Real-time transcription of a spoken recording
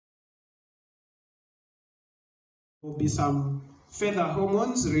will be some further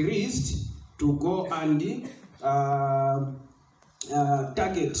hormones released to go and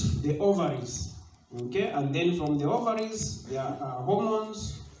target the ovaries. Okay, and then from the ovaries, there are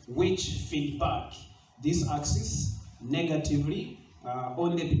hormones which feed back this axis negatively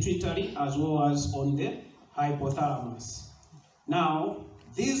on the pituitary as well as on the hypothalamus. Now,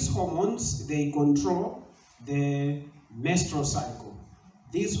 these hormones, they control the menstrual cycle.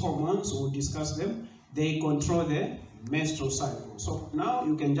 These hormones, we'll discuss them, they control the menstrual cycle. So now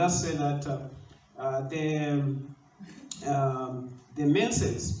you can just say that the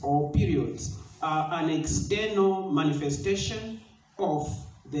menses or periods are an external manifestation of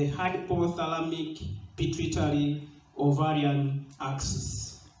the hypothalamic pituitary ovarian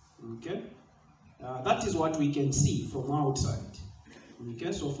axis. Okay, that is what we can see from outside.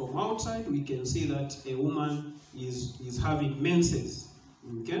 Okay, so from outside we can see that a woman is having menses.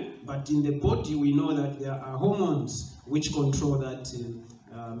 Okay, but in the body we know that there are hormones which control that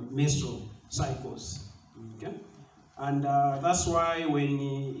menstrual cycles. Okay, and that's why when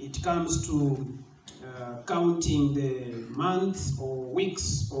it comes to counting the months or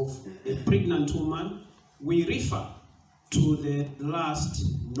weeks of a pregnant woman, we refer to the last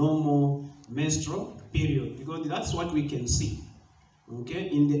normal menstrual period, because that's what we can see. Okay,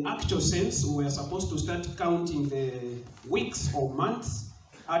 in the actual sense, we are supposed to start counting the weeks or months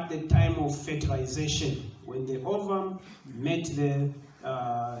at the time of fertilization, when the ovum met the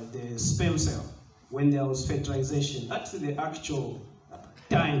sperm cell, when there was fertilization. That's the actual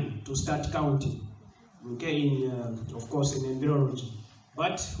time to start counting. Okay, of course in embryology.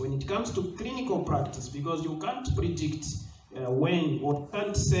 But when it comes to clinical practice, because you can't predict when, or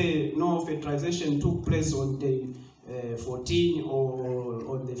can't say no fertilization took place on day 14 or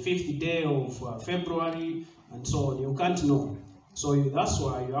on the 5th day of February and so on, you can't know. So that's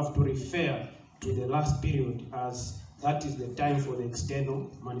why you have to refer to the last period, as that is the time for the external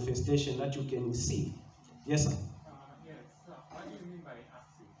manifestation that you can see. Yes, sir? Yes, sir. What do you mean by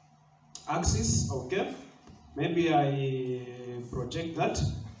axis? Axis, okay. Maybe I project that.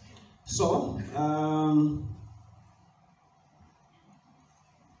 So,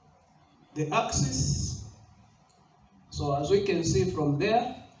 the axis, so as we can see from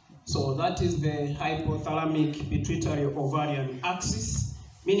there, so that is the hypothalamic pituitary ovarian axis,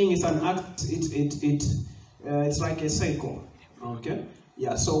 meaning it's an axis, it's like a cycle. Okay,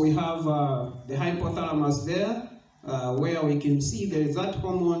 yeah, so we have the hypothalamus there, where we can see there is that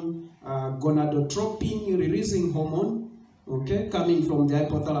hormone, gonadotropin releasing hormone, okay, coming from the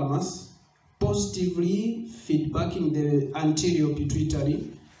hypothalamus, positively feedbacking the anterior pituitary,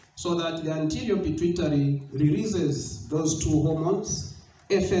 so that the anterior pituitary releases those two hormones,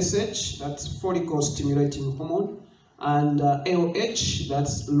 FSH, that's follicle stimulating hormone, and LH,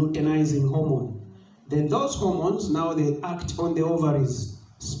 that's luteinizing hormone. Then those hormones, now they act on the ovaries,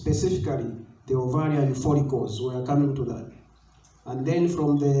 specifically the ovarian follicles. We are coming to that. And then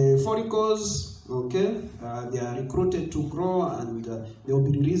from the follicles, okay, they are recruited to grow, and they will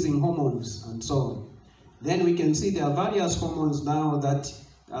be releasing hormones and so on. Then we can see there are various hormones now that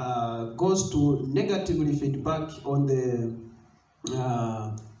goes to negatively feedback on the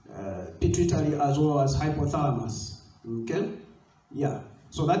pituitary as well as hypothalamus. Okay, yeah,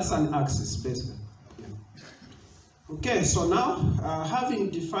 so that's an axis basically. Yeah. Okay, so now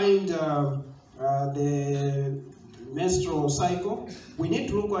having defined the menstrual cycle, we need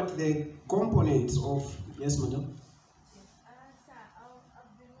to look at the components of, yes madam? Sir,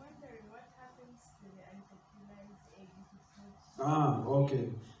 I've been wondering what happens to the unfertilized egg. Ah, okay.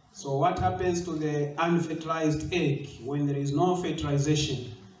 So what happens to the unfertilized egg when there is no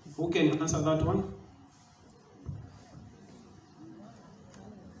fertilization? Who can answer that one?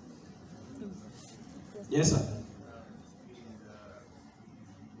 Yes, sir.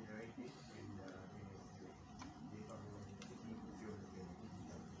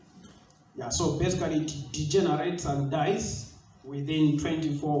 Yeah, so basically it degenerates and dies within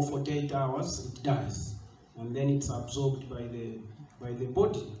 24 or 48 hours. It dies, and then it's absorbed by the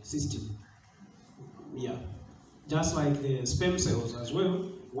body system. Yeah, just like the sperm cells as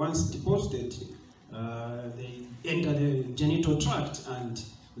well. Once deposited, they enter the genital tract, and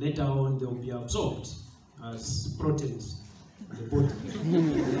later on they'll be absorbed as proteins in the body.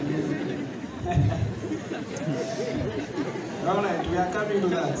 All right, we are coming to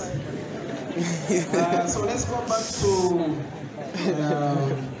that. So let's go back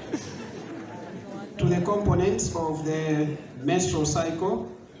to the components of the menstrual cycle.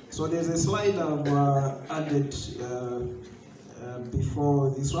 So there's a slide I've added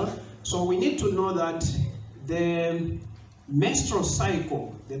before this one. So we need to know that the menstrual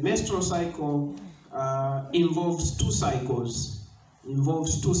cycle involves two cycles.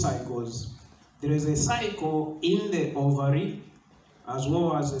 There is a cycle in the ovary as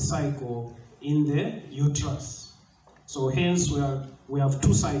well as a cycle in the uterus. So hence we have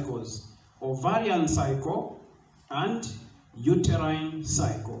two cycles, ovarian cycle and uterine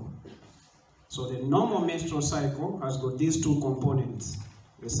cycle. So the normal menstrual cycle has got these two components,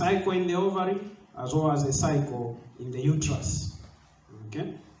 the cycle in the ovary as well as the cycle in the uterus.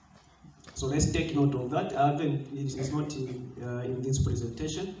 Okay? So let's take note of that. It's not in this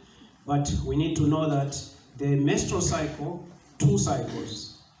presentation, but we need to know that the menstrual cycle, two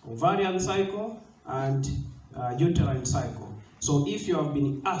cycles, ovarian cycle and uterine cycle. So if you have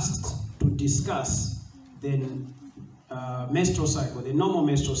been asked to discuss the menstrual cycle, the normal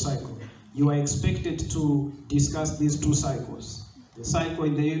menstrual cycle, you are expected to discuss these two cycles, the cycle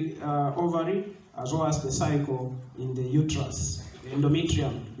in the ovary as well as the cycle in the uterus, the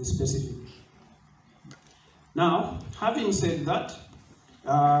endometrium to be specific. Now, having said that,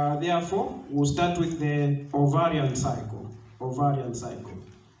 therefore, we'll start with the ovarian cycle.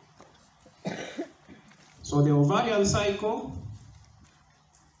 So the ovarian cycle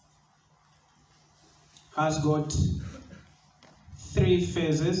has got two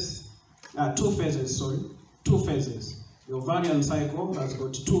phases. The ovarian cycle has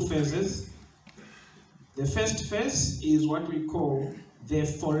got two phases. The first phase is what we call the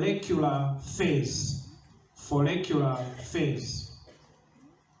follicular phase.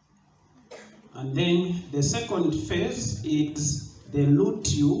 And then the second phase is the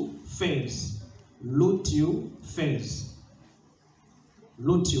luteal phase. Luteal,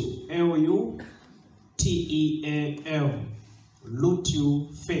 L-U-T-E-A-L, luteal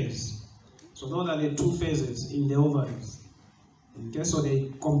phase. So those are the two phases in the ovaries. Okay, so they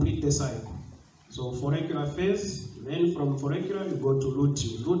complete the cycle. So follicular phase, then from follicular you go to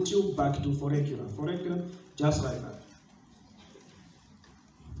luteal. Luteal back to follicular. Follicular, just like that.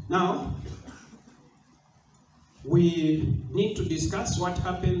 Now, we need to discuss what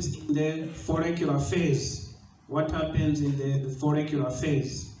happens in the follicular phase. What happens in the follicular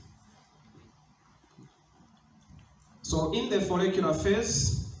phase? So in the follicular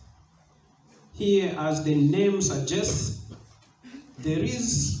phase, here as the name suggests, there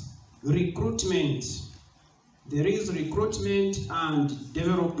is recruitment. There is recruitment and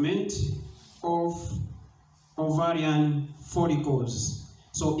development of ovarian follicles.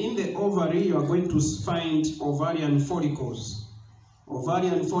 So in the ovary, you are going to find ovarian follicles.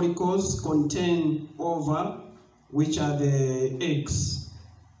 Ovarian follicles contain ova, which are the eggs.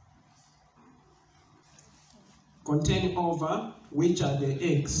 Contain ova, which are the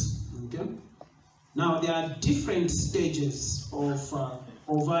eggs. Okay? Now, there are different stages of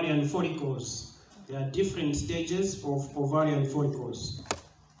ovarian follicles. There are different stages of ovarian follicles.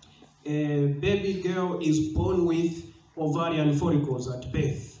 A baby girl is born with ovarian follicles at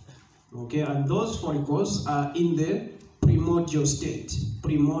birth. Okay, and those follicles are in the primordial state,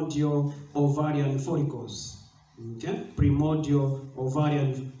 primordial ovarian follicles. Okay, primordial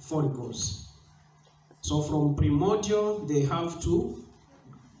ovarian follicles. So from primordial, they have to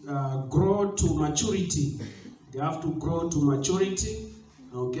grow to maturity. They have to grow to maturity.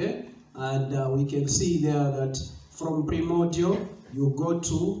 Okay, and we can see there that from primordial, you go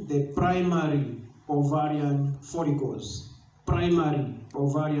to the primary ovarian follicles. Primary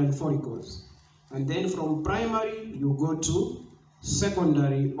ovarian follicles. And then from primary, you go to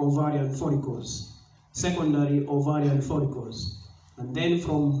secondary ovarian follicles. Secondary ovarian follicles. And then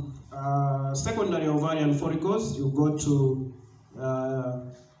from secondary ovarian follicles, you go to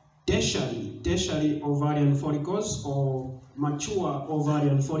tertiary ovarian follicles or mature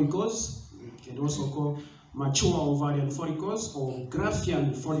ovarian follicles. You can also call mature ovarian follicles or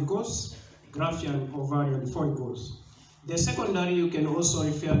Graafian follicles. Graafian ovarian follicles. The secondary, you can also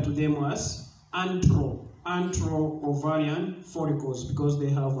refer to them as antro ovarian follicles because they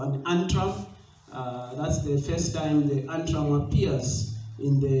have an antrum. That's the first time the antrum appears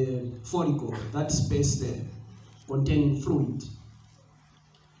in the follicle, that space there containing fluid.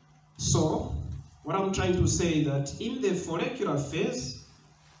 So, what I'm trying to say that in the follicular phase,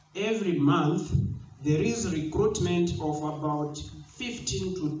 every month there is recruitment of about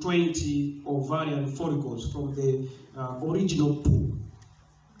 15 to 20 ovarian follicles from the original pool.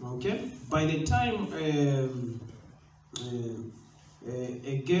 Okay? By the time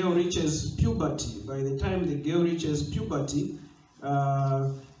a girl reaches puberty,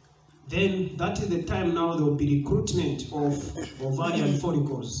 then that is the time now there will be recruitment of ovarian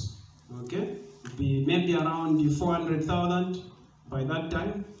follicles. Okay? It'll be maybe around 400,000 by that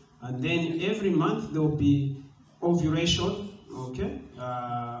time. And then every month there will be ovulation, okay,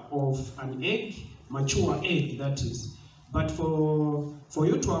 of an egg, mature egg, that is. But for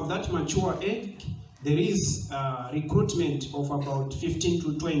you to have that mature egg, there is recruitment of about 15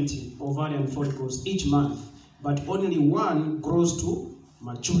 to 20 ovarian follicles each month, but only one grows to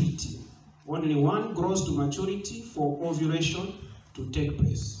maturity. Only one grows to maturity for ovulation to take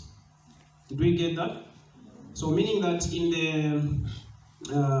place. Did we get that? So meaning that in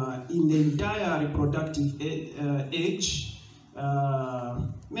the entire reproductive age,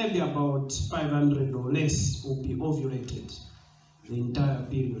 maybe about 500 or less will be ovulated the entire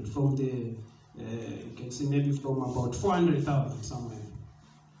period from the you can see maybe from about 400,000 somewhere.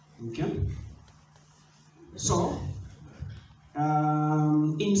 Okay? So,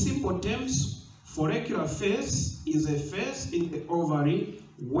 in simple terms, follicular phase is a phase in the ovary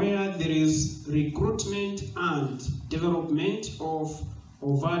where there is recruitment and development of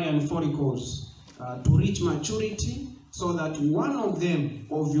ovarian follicles to reach maturity so that one of them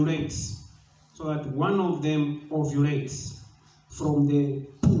ovulates. From the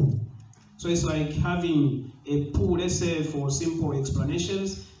poo. So it's like having a poo, let's say for simple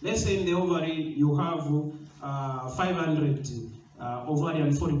explanations, let's say in the ovary you have 500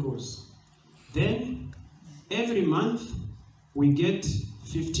 ovarian follicles. Then every month we get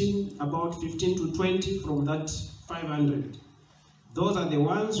about 15 to 20 from that 500. Those are the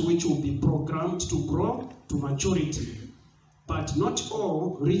ones which will be programmed to grow to maturity. But not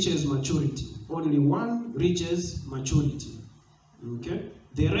all reaches maturity. Only one reaches maturity. Okay?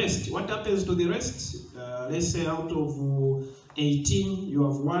 The rest, what happens to the rest? Let's say out of 18, you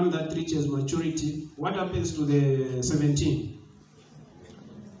have one that reaches maturity. What happens to the 17?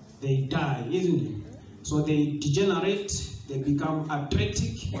 They die, isn't it? So they degenerate, they become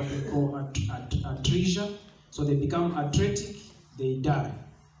atretic, what we call atresia. So they become atretic, they die.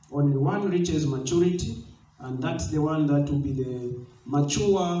 Only one reaches maturity, and that's the one that will be the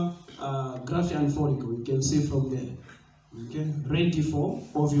mature Graafian follicle. You can see from there. Okay, ready for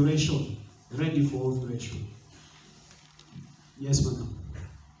ovulation. Ready for ovulation. Yes, madam.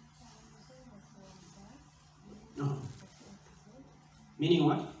 No. Meaning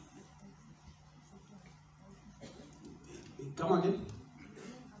what? Come again?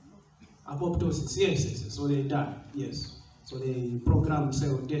 Apoptosis. Yes. So they die. Yes. So they program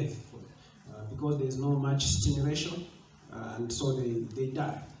cell death because there's no much stimulation, and so they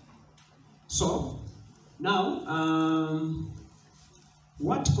die. So now,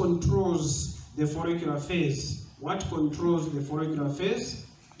 what controls the follicular phase? What controls the follicular phase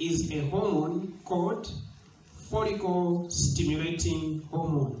is a hormone called follicle stimulating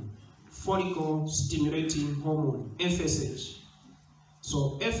hormone. Follicle stimulating hormone, FSH.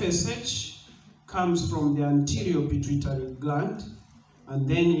 So FSH comes from the anterior pituitary gland, and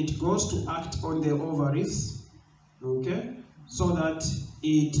then it goes to act on the ovaries, okay, so that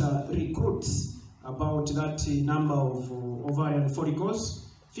it recruits about that number of ovarian follicles,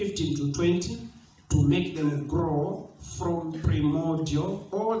 15 to 20, to make them grow from primordial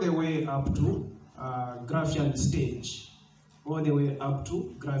all the way up to Graafian stage. All the way up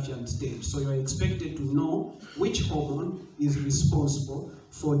to Graafian stage. So you are expected to know which hormone is responsible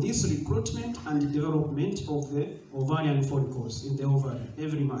for this recruitment and development of the ovarian follicles in the ovary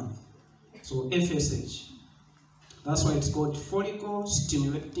every month. So FSH. That's why it's called follicle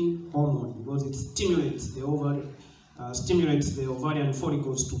stimulating hormone, because it stimulates the ovarian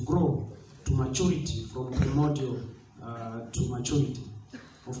follicles to grow to maturity, from primordial to maturity.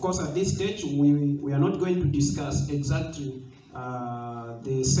 Of course, at this stage, we are not going to discuss exactly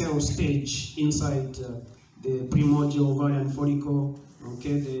the cell stage inside the primordial ovarian follicle,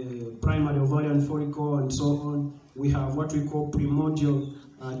 okay, the primary ovarian follicle, and so on. We have what we call primordial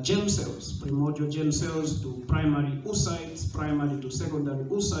germ cells to primary oocytes, primary to secondary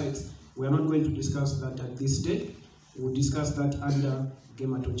oocytes. We are not going to discuss that at this stage. We'll discuss that under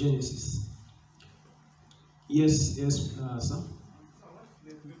gametogenesis. Yes, sir. So what's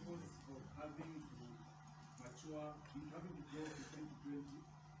the purpose of having to grow to 2020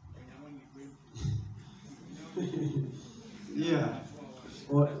 when you're only 20? Yeah.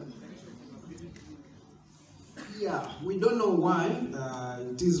 Yeah, we don't know why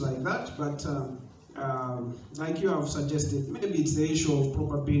it is like that, but like you have suggested, maybe it's the issue of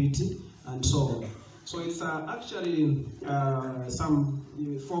probability and so on. So it's actually some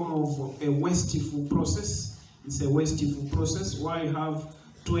form of a wasteful process. It's a wasteful process. Why have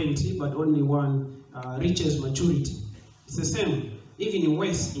 20 but only one reaches maturity? It's the same, even in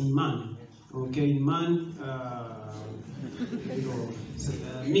waste in man. Okay, in man,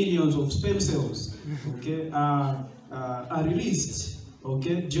 millions of sperm cells, okay, are released,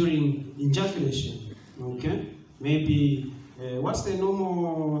 okay, during ejaculation, okay. Maybe What's the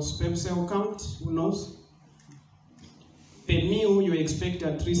normal sperm cell count? Who knows? Per mil, you expect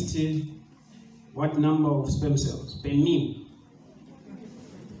at least what number of sperm cells? Per mil.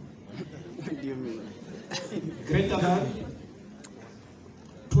 What do you mean? Greater than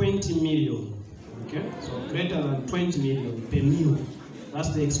 20 million. Okay? So greater than 20 million per mil.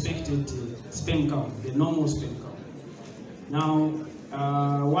 That's the expected sperm count, the normal sperm count.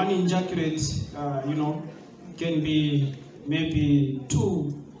 Now, one ejaculate, can be maybe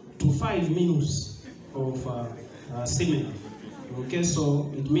 2 to 5 mils of semen. Okay,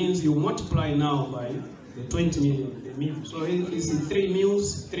 so it means you multiply now by the 20 million, the mil. So if it's 3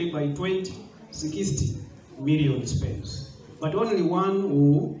 mils, 3 by 20, 60 million sperms. But only one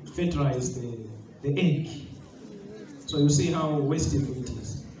will fertilize the egg. So you see how wasteful it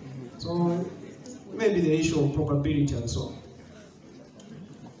is. So maybe the issue of probability and so on.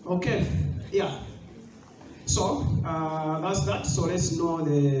 Okay, yeah. So that's that. So let's know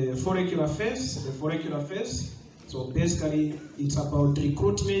the follicular phase. The follicular phase. So basically, it's about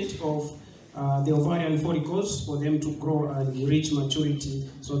recruitment of the ovarian follicles for them to grow and reach maturity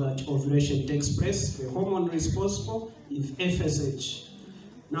so that ovulation takes place. The hormone responsible is FSH.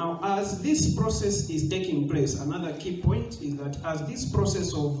 Now, as this process is taking place, another key point is that as this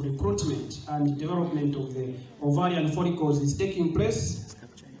process of recruitment and development of the ovarian follicles is taking place,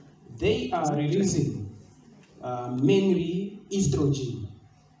 they are releasing mainly estrogen.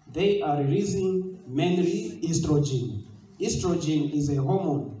 They are releasing mainly estrogen. Estrogen is a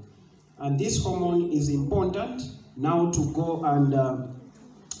hormone, and this hormone is important now to go and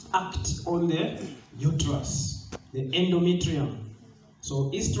act on the uterus, the endometrium.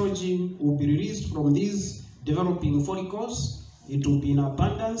 So estrogen will be released from these developing follicles. It will be in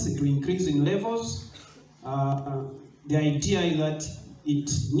abundance, it will increase in levels. The idea is that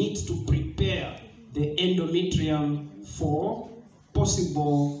it needs to prepare the endometrium for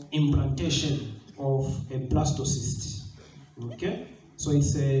possible implantation of a blastocyst. Okay? So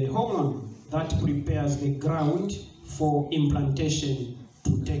it's a hormone that prepares the ground for implantation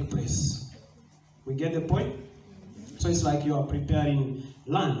to take place. We get the point? So it's like you are preparing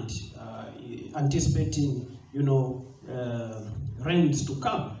land, anticipating, rains to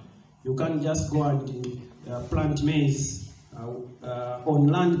come. You can't just go and plant maize on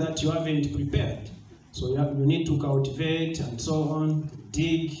land that you haven't prepared. So you need to cultivate and so on,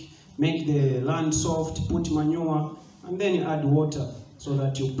 dig, make the land soft, put manure, and then you add water so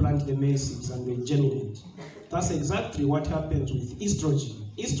that you plant the maize seeds and they germinate. That's exactly what happens with estrogen.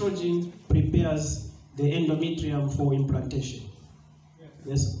 Estrogen prepares the endometrium for implantation.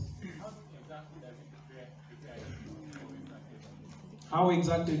 Yes? How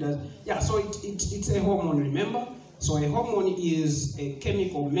exactly does... Yeah, so it's a hormone, remember? So a hormone is a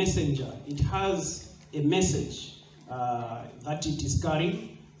chemical messenger. It has a message that it is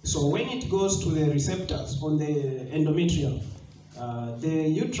carrying. So when it goes to the receptors on the endometrium, the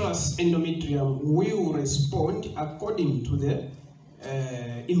uterus endometrium will respond according to the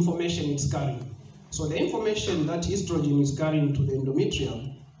information it's carrying. So the information that estrogen is carrying to the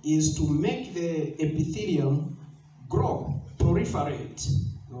endometrium is to make the epithelium grow, proliferate,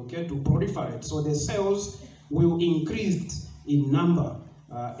 okay, to proliferate. So the cells will increase in number,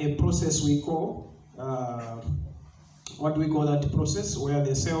 a process we call, what do we call that process? Where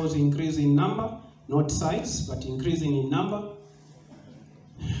the cells increase in number, not size, but increasing in number.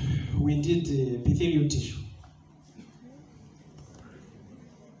 We did epithelial tissue.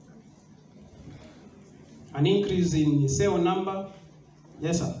 An increase in cell number.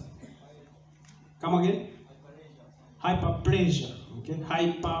 Yes, sir. Come again? Hyperplasia. Okay,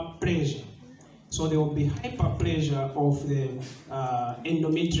 hyperplasia. So there will be hyperplasia of the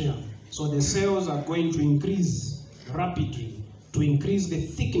endometrium. So the cells are going to increase rapidly to increase the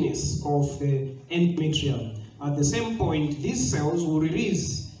thickness of the endometrium. At the same point, these cells will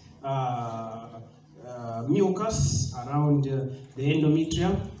release mucus around the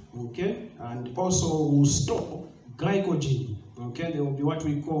endometrium. Okay, and also will store glycogen. Okay, there will be what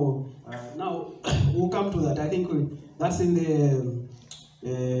we call, now we'll come to that. I think that's in the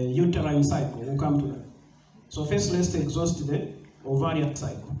uterine cycle. We'll come to that. So first let's exhaust the ovarian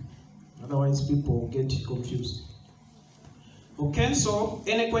cycle. Otherwise people get confused. Okay, so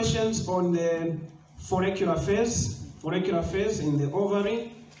any questions on the follicular phase? Follicular phase in the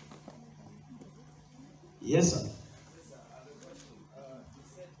ovary? Yes, sir.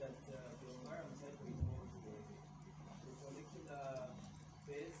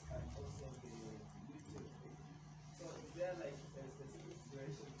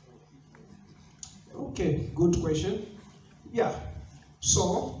 Okay, good question. Yeah,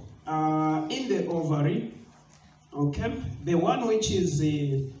 so in the ovary, Okay, the one which is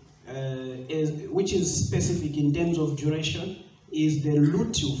specific in terms of duration is the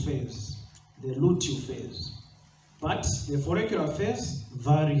luteal phase. The luteal phase, but the follicular phase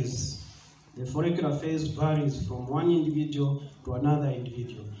varies. The follicular phase varies from one individual to another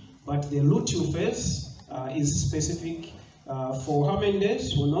individual. But the luteal phase is specific for how many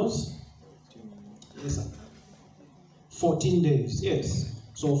days? Who knows? Yes, sir. 14 days, yes.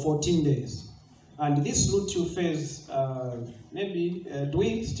 So 14 days. And this luteal phase, maybe, do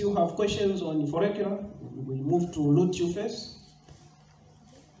we still have questions on follicular? We move to luteal phase?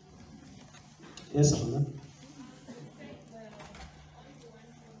 Yes, sir.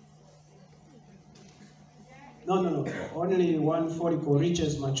 No. Only one follicle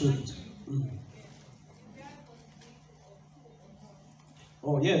reaches maturity.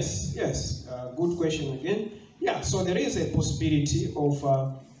 Oh, yes. Good question again. Yeah, so there is a possibility of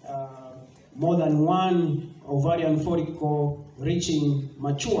more than one ovarian follicle reaching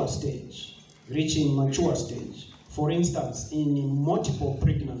mature stage. For instance, in multiple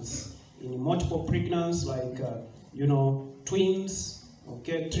pregnancy. Like, twins,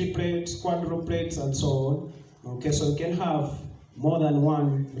 okay, triplets, quadruplets, and so on. Okay, so you can have more than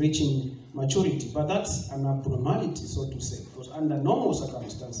one reaching maturity, but that's an abnormality, so to say, because under normal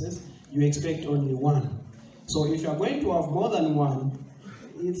circumstances, you expect only one. So if you are going to have more than one,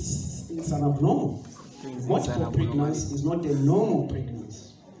 it's an abnormal. Multiple pregnancy is not a normal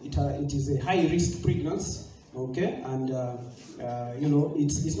pregnancy. It is a high-risk pregnancy, okay, and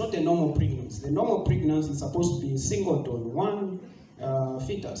it's not a normal pregnancy. The normal pregnancy is supposed to be singleton, one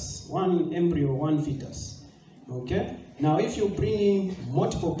fetus, one embryo, one fetus. Okay. Now, if you bring in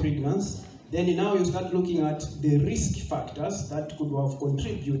multiple pregnancies, then now you start looking at the risk factors that could have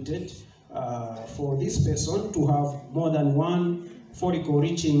contributed for this person to have more than one follicle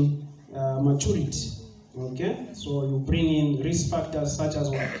reaching maturity. Okay. So you bring in risk factors such as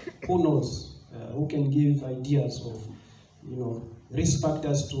what? Who knows? Who can give ideas of, risk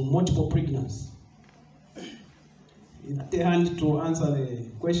factors to multiple pregnancies? Is that the hand to answer the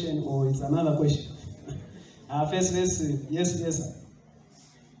question, or it's another question? First, let's see. Yes, sir.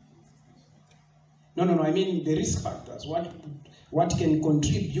 No. I mean the risk factors. What can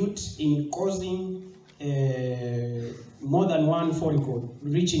contribute in causing more than one follicle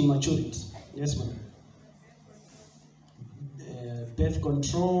reaching maturity? Yes, ma'am. Birth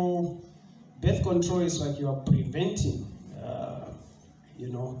control. Birth control is like you are preventing,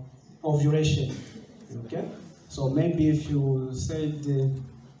 ovulation. Okay. So maybe if you said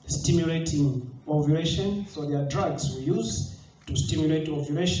stimulating ovulation, so there are drugs we use to stimulate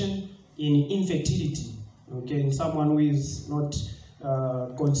ovulation in infertility, okay, in someone who is not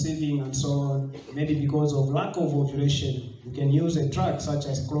conceiving and so on, maybe because of lack of ovulation. You can use a drug such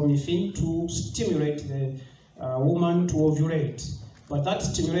as clomiphene to stimulate the woman to ovulate, but that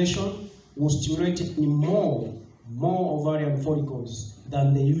stimulation will stimulate more ovarian follicles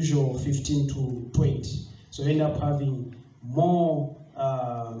than the usual 15 to 20. So you end up having more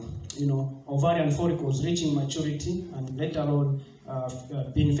ovarian follicles reaching maturity and later on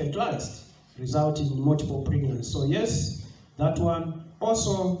being fertilized, resulting in multiple pregnancies. So yes, that one.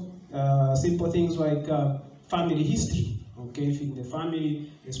 Also, simple things like family history. Okay, if in the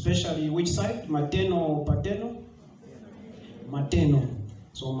family, especially which side, maternal or paternal? Maternal.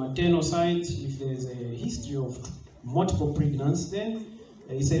 So maternal side, if there's a history of multiple pregnancies, then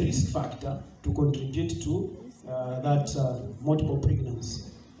it's a risk factor to contribute to that multiple pregnancy.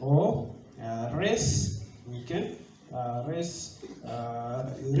 Or race, okay, race,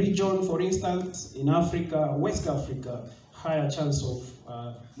 region, for instance, in Africa, West Africa, higher chance of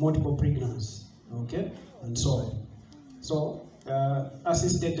multiple pregnancy, okay, and so on. So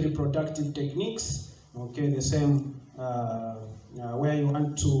assisted reproductive techniques, okay, the same, where you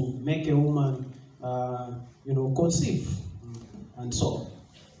want to make a woman, conceive, and so on.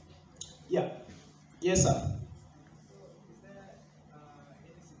 Yeah. Yes, sir.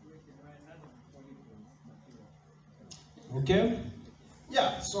 Okay,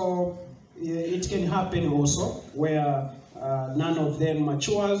 yeah, so it can happen also where none of them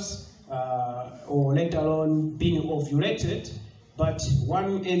matures or later on being ovulated, but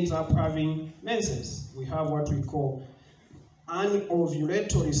one ends up having menses. We have what we call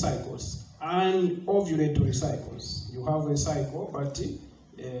anovulatory cycles. Anovulatory cycles. You have a cycle, but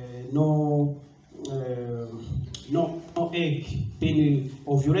no egg being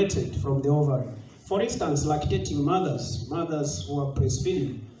ovulated from the ovary. For instance, lactating mothers who are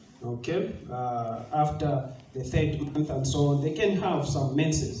breastfeeding, okay, after the third month and so on, they can have some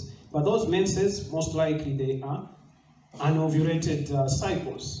menses. But those menses, most likely they are unovulated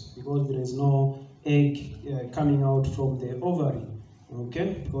cycles because there is no egg coming out from the ovary,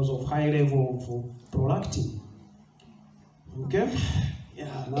 okay, because of high level of prolactin. Okay,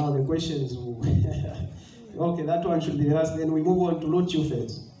 yeah, now the questions. Okay, that one should be the last, then we move on to luteal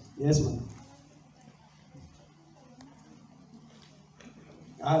phase. Yes, ma'am.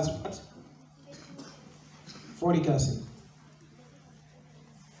 As what? Folic acid.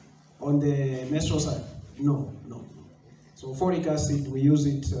 On the menstrual side? No. So folic acid, we use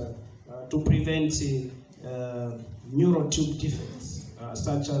it to prevent neurotube defects,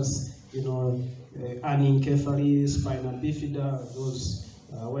 such as, anencephaly, spina bifida, those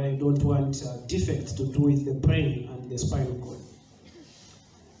where you don't want defects to do with the brain and the spinal cord.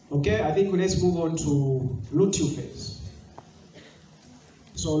 Okay, I think let's move on to luteal phase.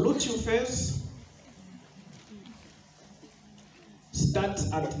 So luteal phase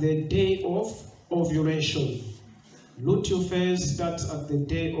starts at the day of ovulation. Luteal phase starts at the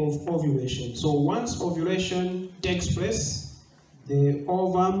day of ovulation. So once ovulation takes place, the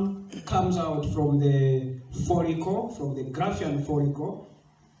ovum comes out from the follicle, from the Graafian follicle.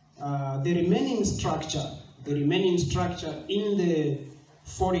 The remaining structure in the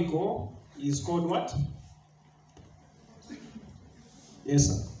follicle is called what? Yes,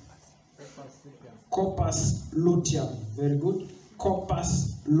 sir. Corpus luteum. Very good.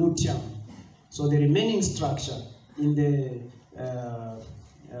 Corpus luteum. So the remaining structure in the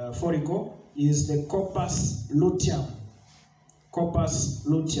follicle is the corpus luteum. Corpus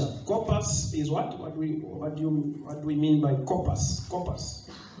luteum. Corpus is what? What do we mean by corpus? Corpus.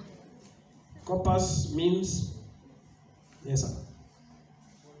 Corpus means, yes, sir,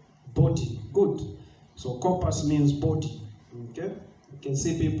 body. Good. So corpus means body. Okay. You can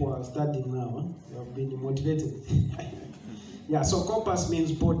see people are studying now. Huh? They have been motivated. Yeah. So corpus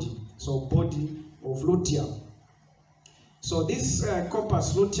means body. So body of luteum. So this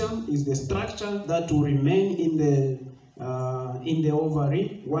corpus luteum is the structure that will remain in the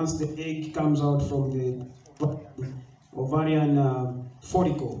ovary once the egg comes out from the ovarian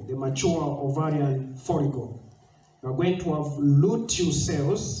follicle, the mature ovarian follicle. We're going to have luteal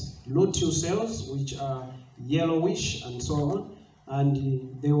cells which are yellowish and so on,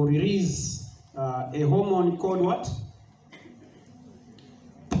 and they will release a hormone called what?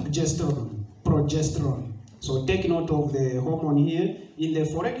 Progesterone. So take note of the hormone here. In the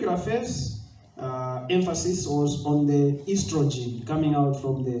follicular phase, emphasis was on the estrogen coming out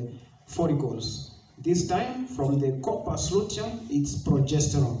from the follicles. This time, from the corpus luteum, it's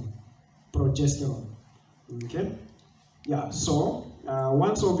progesterone. Okay? Yeah, so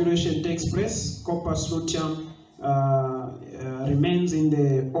once ovulation takes place, corpus luteum remains in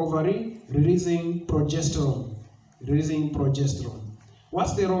the ovary, releasing progesterone.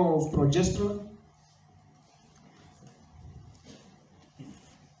 What's the role of progesterone?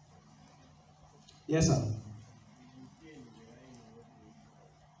 Yes, sir.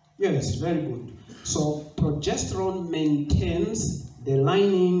 Yes, very good. So progesterone maintains the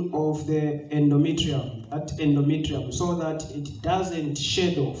lining of the endometrium, so that it doesn't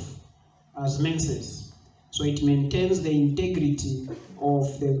shed off as menses. So it maintains the integrity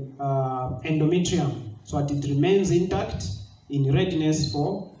of the endometrium, so that it remains intact in readiness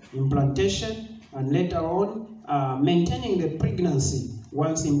for implantation, and later on maintaining the pregnancy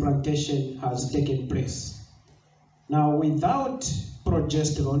once implantation has taken place. Now, without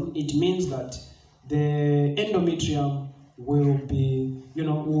progesterone, it means that the endometrium will be,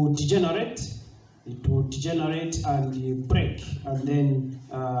 will degenerate. It will degenerate and break, and then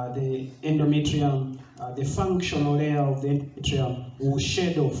the endometrium, the functional layer of the endometrium will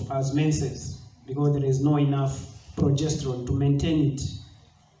shed off as menses, because there is no enough progesterone to maintain it.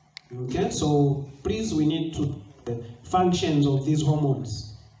 Okay, so please, we need to the functions of these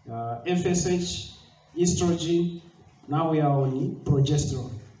hormones, FSH, estrogen. Now we are on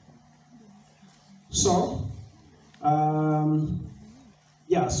progesterone. So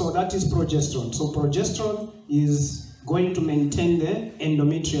so that is progesterone. So progesterone is going to maintain the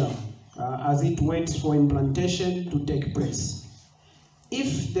endometrium as it waits for implantation to take place.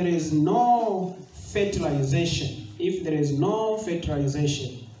 If there is no fertilization,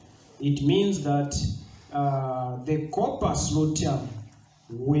 it means that the corpus luteum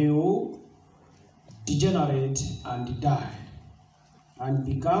will degenerate and die, and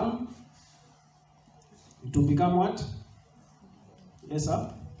become what? Yes,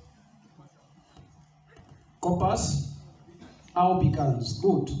 sir? Corpus albicans.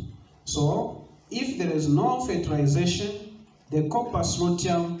 Good. So if there is no fertilization, the corpus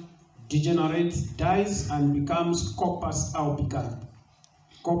luteum degenerates, dies, and becomes corpus albicans.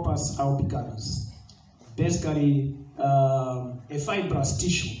 Corpus albicans. Basically, a fibrous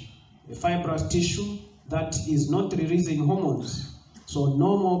tissue. a fibrous tissue that is not releasing hormones. So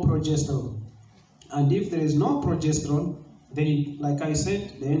no more progesterone. And if there is no progesterone, then, like I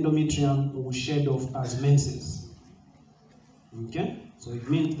said, the endometrium will shed off as menses. Okay? So it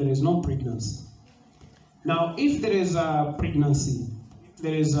means there is no pregnancy. Now, if there is a pregnancy,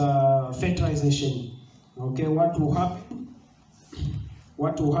 there is a fertilization. Okay, what will happen?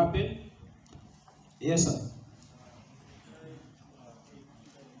 What will happen? Yes, sir.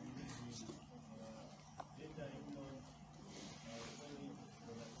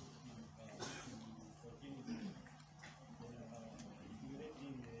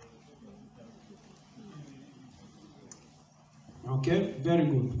 Okay, very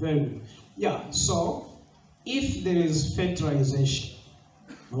good, very good. Yeah, so if there is fertilization,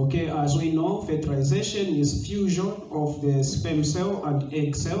 okay, as we know, fertilization is fusion of the sperm cell and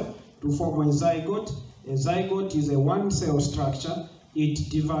egg cell to form a zygote. A zygote is a one-cell structure. It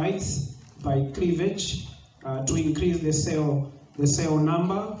divides by cleavage to increase the cell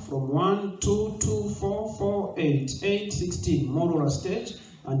number from 1, 2, 2, 4, 4, 8, 8, 16, modular stage,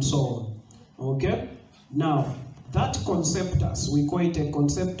 and so on. Okay? Now, that conceptus, we call it a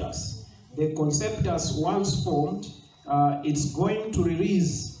conceptus. The conceptus, once formed, it's going to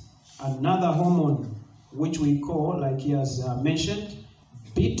release another hormone, which we call, like he has mentioned,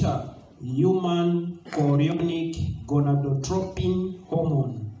 beta human chorionic gonadotropin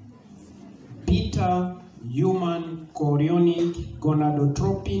hormone. Beta human chorionic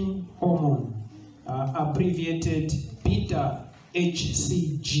gonadotropin hormone, abbreviated beta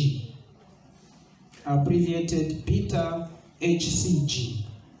HCG. Abbreviated beta HCG.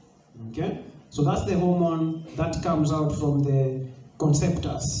 Okay? So that's the hormone that comes out from the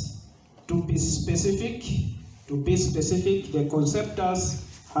conceptus. To be specific, the conceptus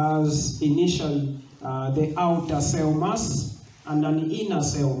has initially the outer cell mass and an inner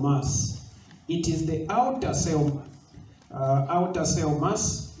cell mass. It is the outer cell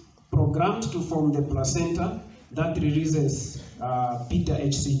mass programmed to form the placenta that releases beta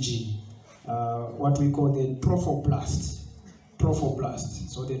HCG. What we call the trophoblast.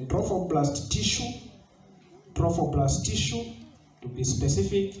 So the trophoblast tissue, to be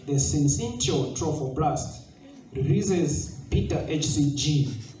specific, the syncytial trophoblast releases beta HCG.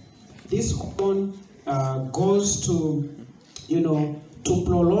 This hormone goes to, to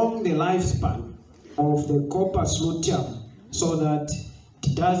prolong the lifespan of the corpus luteum so that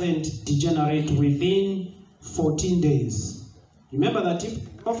it doesn't degenerate within 14 days. Remember that if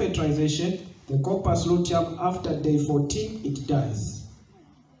no fertilization, the corpus luteum after day 14, it dies.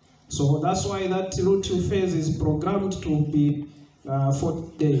 So that's why that luteal phase is programmed to be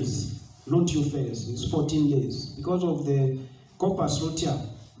 14 days. Luteal phase is 14 days because of the corpus luteum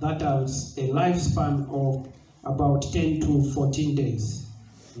that has a lifespan of about 10 to 14 days.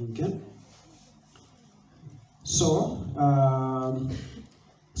 Okay? So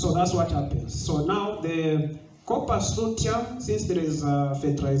that's what happens. So now the corpus luteum, since there is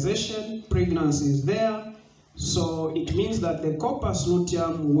fertilization, pregnancy is there, so it means that the corpus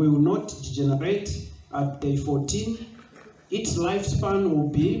luteum will not degenerate at day 14. Its lifespan will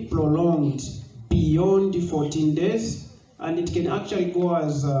be prolonged beyond 14 days, and it can actually go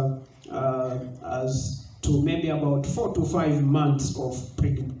as to maybe about 4 to 5 months of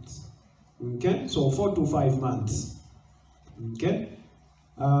pregnancy. Okay, so 4 to 5 months. Okay.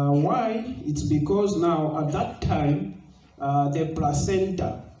 Why? It's because now at that time the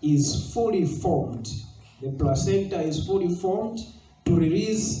placenta is fully formed. The placenta is fully formed to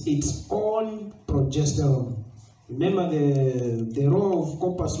release its own progesterone. Remember, the role of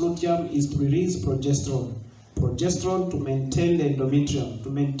corpus luteum is to release progesterone. Progesterone to maintain the endometrium, to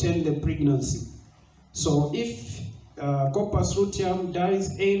maintain the pregnancy. So if corpus luteum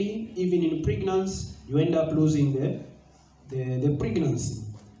dies early, even in pregnancy, you end up losing the pregnancy.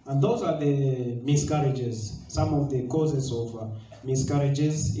 And those are the miscarriages. Some of the causes of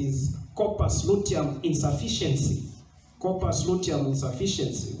miscarriages is corpus luteum insufficiency. Corpus luteum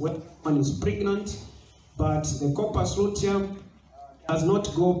insufficiency, when one is pregnant, but the corpus luteum does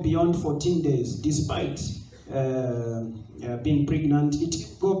not go beyond 14 days, despite being pregnant. It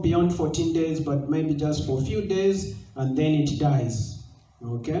can go beyond 14 days, but maybe just for a few days, and then it dies.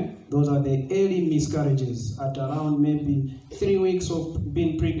 Okay, those are the early miscarriages at around maybe 3 weeks of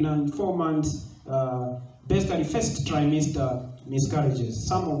being pregnant, 4 months, basically first trimester miscarriages.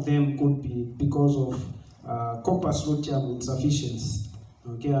 Some of them could be because of corpus luteum insufficiency.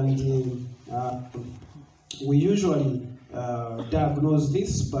 Okay, and we usually diagnose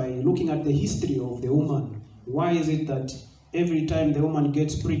this by looking at the history of the woman. Why is it that every time the woman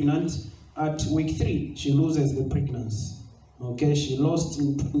gets pregnant, at week 3, she loses the pregnancy? Okay, she lost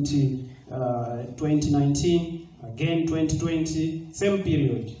in 2019, again 2020, same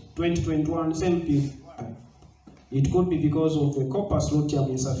period, 2021, same period. It could be because of the corpus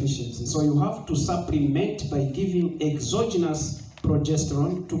luteum insufficiency. So you have to supplement by giving exogenous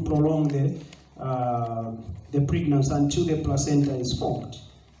progesterone to prolong the pregnancy until the placenta is formed.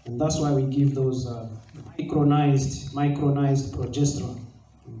 And that's why we give those micronized progesterone.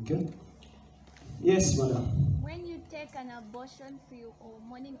 Okay? Yes, madam. When you take an abortion pill or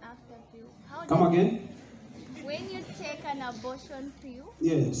morning after pill, how Come again? When you take an abortion pill,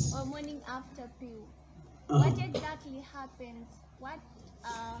 yes, or morning after pill, what exactly happens? What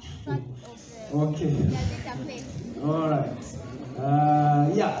part of the okay, does it affect? all right.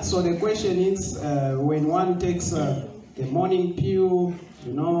 Yeah, so the question is when one takes the morning pill,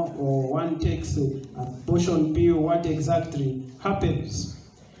 you know, or one takes an abortion pill, what exactly happens?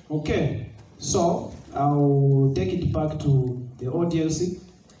 Okay, so I'll take it back to the audience.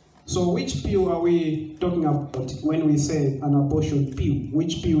 So which pill are we talking about when we say an abortion pill?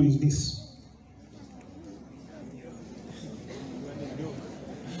 Which pill is this?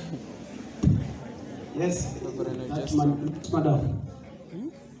 Yes, that's madam.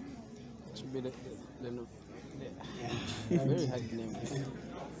 Should be the very hard name.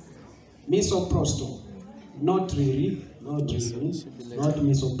 Misoprostol. Not really, not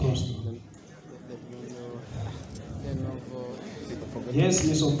misoprostol. Yes,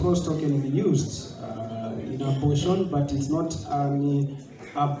 misoprostol can be used in abortion, but it's not an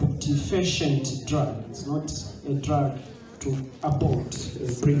abortifacient drug. It's not a drug to abort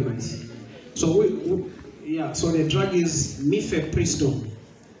pregnancy. So so the drug is mifepristone.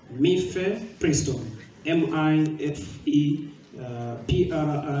 Mifepristone. Mifepristone.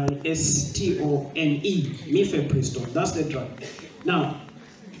 Mifepristone. That's the drug. Now,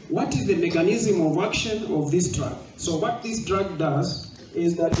 what is the mechanism of action of this drug? So what this drug does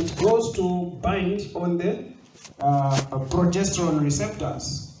is that it goes to bind on the progesterone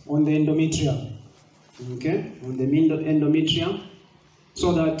receptors on the endometrium. Okay, on the endometrium,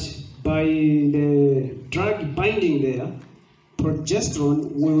 so that by the drug binding there,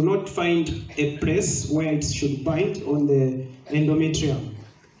 progesterone will not find a place where it should bind on the endometrium.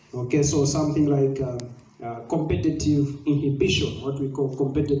 Okay, so something like competitive inhibition, what we call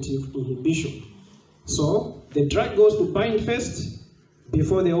competitive inhibition. So the drug goes to bind first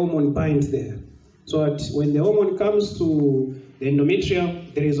before the hormone binds there. So that when the hormone comes to the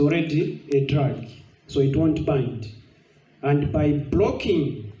endometrium, there is already a drug, so it won't bind. And by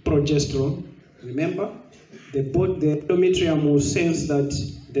blocking progesterone, remember, the endometrium will sense that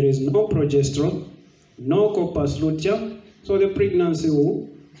there is no progesterone, no corpus luteum, so the pregnancy will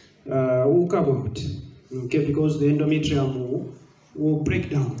come out. Okay, because the endometrium will break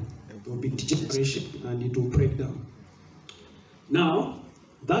down. There will be degeneration and it will break down. Now,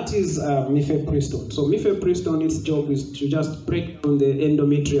 that is mifepristone. So mifepristone, its job is to just break down the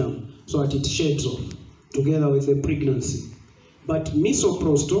endometrium so that it sheds off together with the pregnancy. But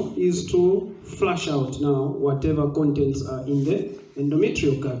misoprostol is to flush out now whatever contents are in the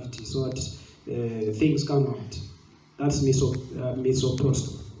endometrial cavity so that things come out. That's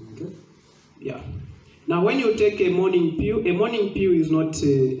misoprostol. Okay? Yeah. Now, when you take a morning pill is not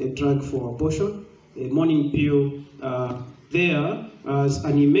a drug for abortion. A morning pill there as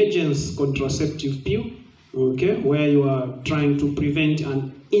an emergency contraceptive pill, okay, where you are trying to prevent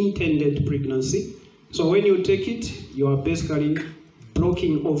an intended pregnancy. So when you take it, you are basically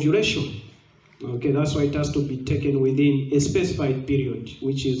blocking ovulation. Okay, that's why it has to be taken within a specified period,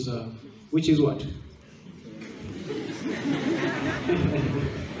 which is what?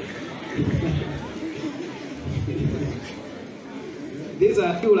 These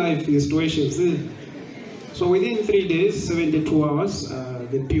are real life situations. So within 3 days, 72 hours,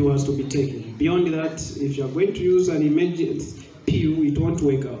 the pill has to be taken. Beyond that, if you are going to use an emergency pill, it won't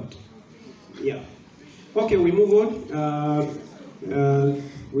work out. Yeah. Okay, we move on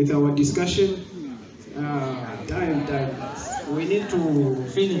with our discussion. Time. We need to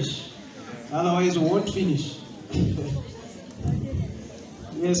finish. Otherwise, we won't finish.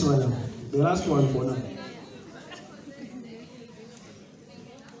 Yes, madam. The last one for now.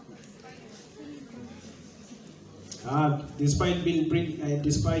 Despite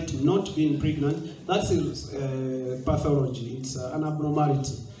not being pregnant, that's pathology. It's an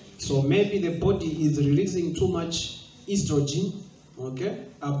abnormality. So maybe the body is releasing too much estrogen, okay,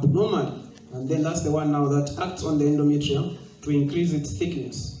 abnormally, and then that's the one now that acts on the endometrium to increase its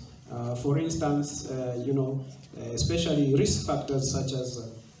thickness. For instance, especially risk factors such as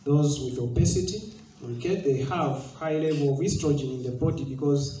those with obesity, okay, they have high level of estrogen in the body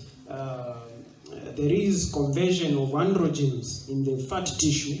because there is conversion of androgens in the fat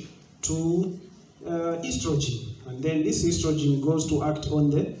tissue to estrogen. And then this estrogen goes to act on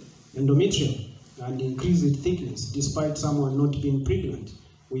the endometrium and increase its thickness, despite someone not being pregnant.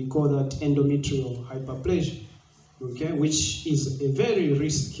 We call that endometrial hyperplasia, okay, which is a very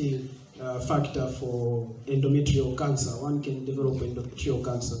risky factor for endometrial cancer. One can develop endometrial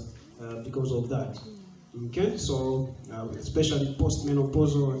cancer because of that. Okay, so especially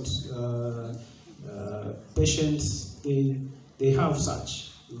postmenopausal patients, they have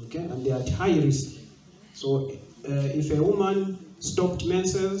such, okay, and they are at high risk. So if a woman stopped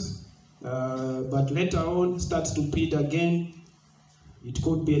menses, but later on starts to bleed again, it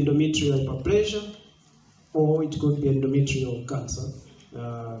could be endometrial hyperplasia, or it could be endometrial cancer.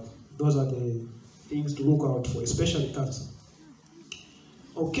 Those are the things to look out for, especially cancer.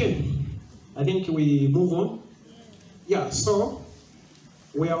 Okay, I think we move on. Yeah, so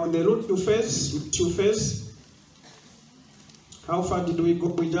we are on the route to phase. How far did we go?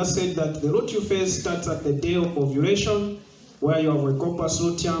 We just said that the route to phase starts at the day of ovulation, where you have a corpus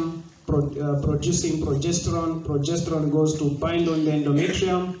luteum producing progesterone. Progesterone goes to bind on the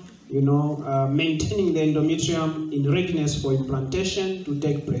endometrium, maintaining the endometrium in readiness for implantation to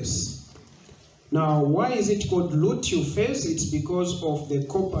take place. Now, why is it called luteal phase? It's because of the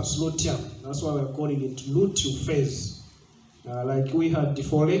corpus luteum. That's why we're calling it luteal phase. Like we had the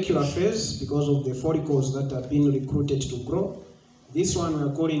follicular phase because of the follicles that are being recruited to grow. This one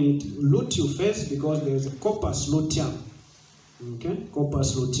we're calling it luteal phase because there is a corpus luteum. Okay,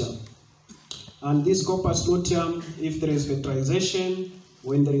 corpus luteum. And this corpus luteum, if there is fertilization,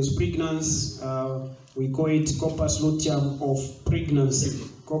 when there is pregnancy, we call it corpus luteum of pregnancy.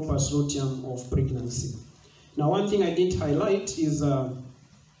 Corpus luteum of pregnancy. Now, one thing I didn't highlight is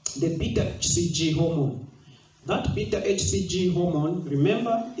the beta-HCG hormone. That beta-HCG hormone,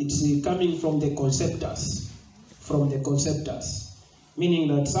 remember, it's coming from the conceptus. Meaning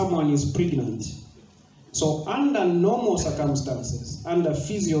that someone is pregnant. So under normal circumstances, under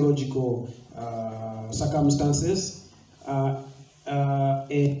physiological circumstances,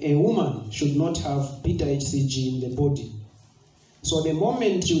 a woman should not have beta-HCG in the body. So the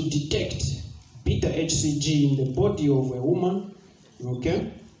moment you detect beta-HCG in the body of a woman,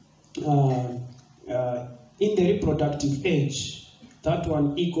 okay, in the reproductive age, that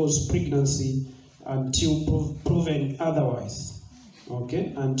one equals pregnancy until proven otherwise.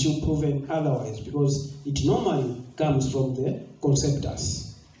 Okay, until proven otherwise, because it normally comes from the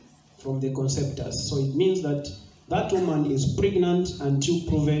conceptus. So it means that that woman is pregnant until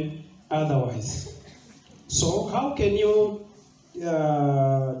proven otherwise. So how can you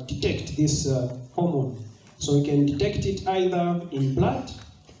detect this hormone? So you can detect it either in blood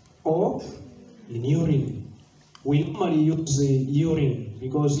or in urine. We normally use urine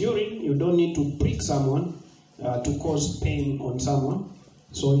because urine, you don't need to prick someone to cause pain on someone.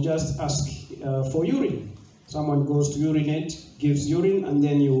 So you just ask for urine. Someone goes to urinate, gives urine, and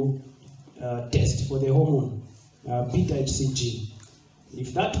then you test for the hormone, beta-HCG.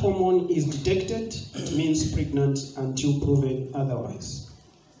 If that hormone is detected, it means pregnant until proven otherwise.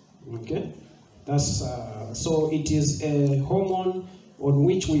 Okay? That's so it is a hormone on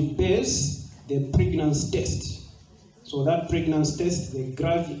which we base the pregnancy test. So that pregnancy test, the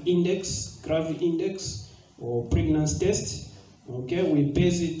Gravy index or pregnancy test, okay, we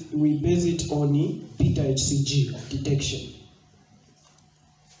base it on beta-HCG detection.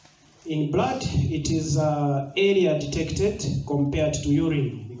 In blood, it is area detected compared to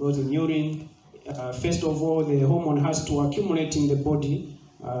urine, because in urine, first of all, the hormone has to accumulate in the body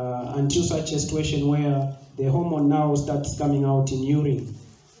until such a situation where the hormone now starts coming out in urine.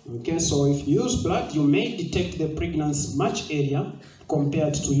 Okay, so if you use blood, you may detect the pregnancy much earlier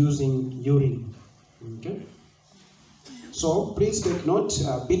compared to using urine. Okay, so please take note,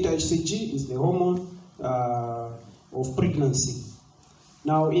 beta-HCG is the hormone of pregnancy.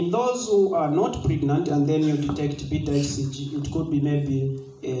 Now, in those who are not pregnant and then you detect beta-HCG, it could be maybe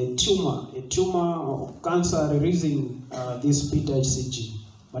a tumor or cancer releasing this beta-HCG.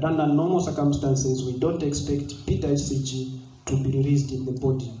 But under normal circumstances, we don't expect beta-HCG to be released in the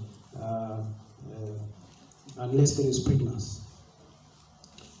body unless there is pregnancy.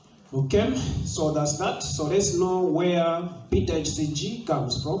 Okay, so that's that. So let's know where beta-HCG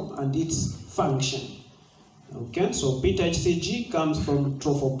comes from and its function. Okay, so beta-HCG comes from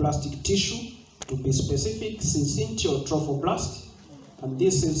trophoblastic tissue, to be specific, syncytial trophoblast. And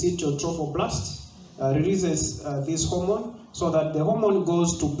this syncytial trophoblast releases this hormone, so that the hormone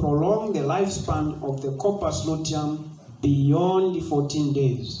goes to prolong the lifespan of the corpus luteum beyond 14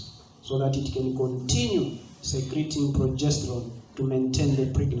 days, so that it can continue secreting progesterone to maintain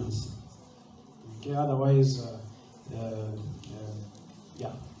the pregnancy. Okay, otherwise,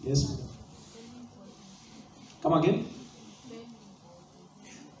 yeah, yes. Come again.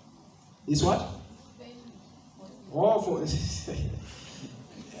 This what? Oh, for SYNTIO,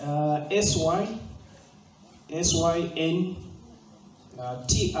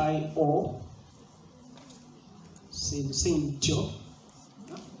 Sintio.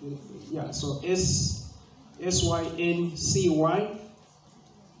 Yeah, so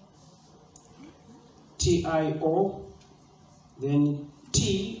SYNCYTIO, then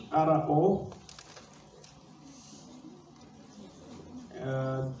TRO,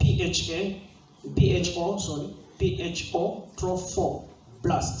 PHO, tropho,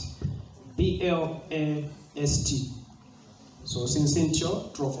 blast, BLAST. So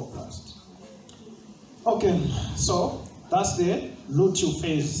syncytial trophoblast. Okay, so that's the luteal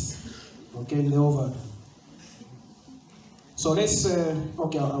phase. Okay, in the ovary. So let's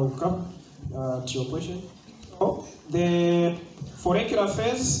okay, I'll come to your question. Oh, the follicular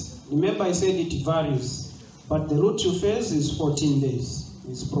phase, remember I said it varies, but the luteal phase is 14 days.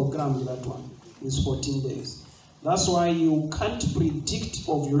 It's programmed, that one. It's 14 days. That's why you can't predict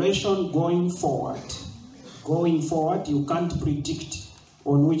ovulation going forward. Going forward, you can't predict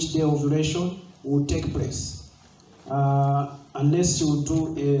on which day ovulation will take place. Unless you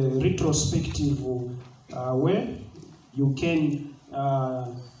do a retrospective where you can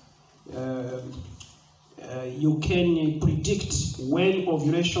predict when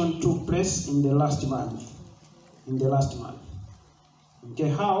ovulation took place in the last month. Okay,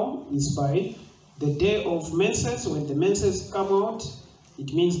 how? Is by the day of menses. When the menses come out,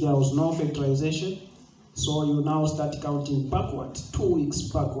 it means there was no fertilization. So you now start counting backwards, 2 weeks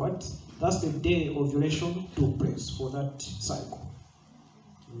backwards. That's the day ovulation took place for that cycle.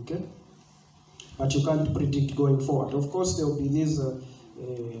 Okay? But you can't predict going forward. Of course, there will be these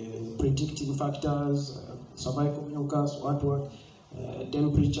predicting factors, cervical mucus,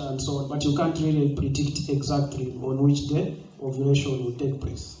 temperature, and so on. But you can't really predict exactly on which day ovulation will take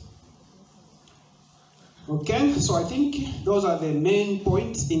place. Okay, so I think those are the main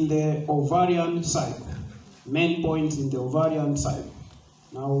points in the ovarian cycle. Main points in the ovarian cycle.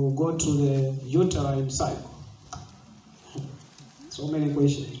 Now we'll go to the uterine cycle. So many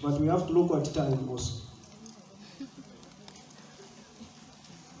questions, but we have to look at time also.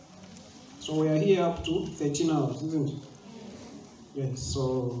 So we are here up to 13 hours, isn't it? Yes,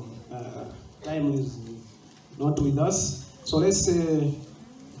 so time is not with us. So let's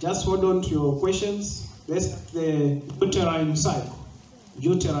just hold on to your questions. Let's the uterine cycle.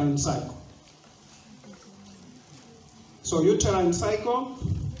 Uterine cycle. So uterine cycle,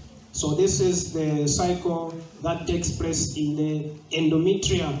 so this is the cycle that takes place in the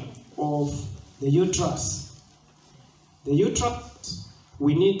endometrium of the uterus. The uterus,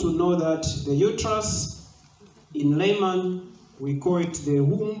 we need to know that the uterus, in layman, we call it the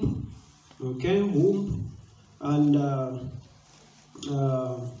womb, okay, womb, and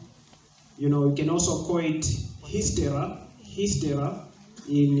you know, we can also call it hystera,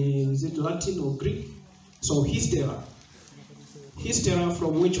 in, is it Latin or Greek? So hystera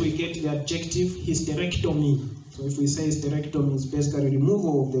from which we get the adjective hysterectomy. So if we say hysterectomy, it's basically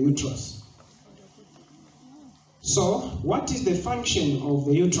removal of the uterus. So what is the function of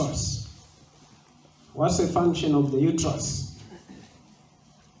the uterus? What's the function of the uterus?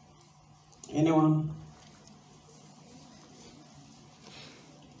 Anyone?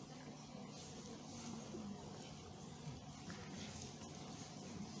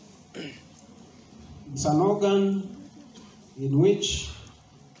 It's an organ in which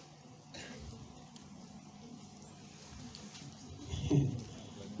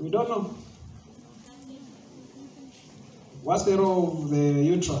we don't know. What's the role of the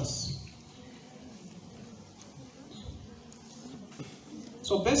uterus?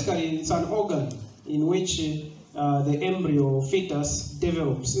 So basically, it's an organ in which the embryo or fetus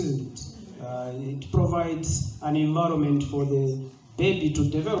develops, isn't it? It provides an environment for the baby to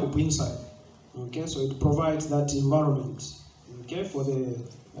develop inside. Okay, so it provides that environment, okay, for the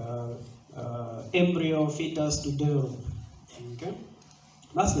embryo fetus to develop. Okay,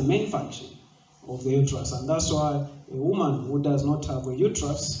 that's the main function of the uterus, and that's why a woman who does not have a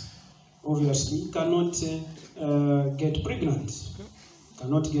uterus obviously cannot get pregnant.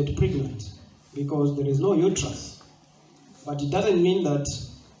 Cannot get pregnant because there is no uterus. But it doesn't mean that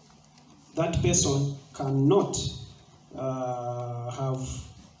that person cannot have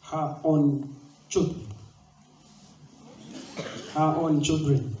her own children. Her own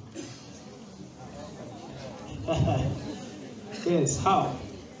children. Yes, how?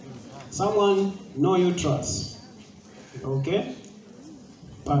 Someone, no uterus, okay,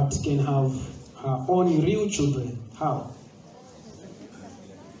 but can have her own real children. How?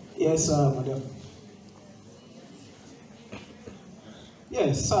 Yes, madam.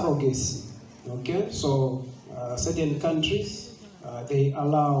 Yes, surrogacy. Okay, so certain countries they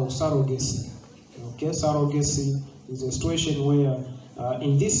allow surrogacy. Okay, surrogacy is a situation where,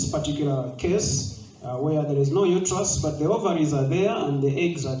 in this particular case, where there is no uterus, but the ovaries are there and the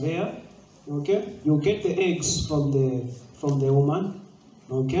eggs are there. Okay, you get the eggs from the woman.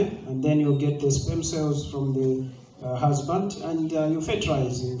 Okay, and then you get the sperm cells from the husband, and you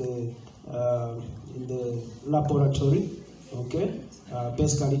fertilize in the laboratory. Okay,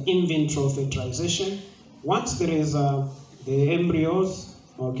 basically in vitro fertilization. Once there is the embryos,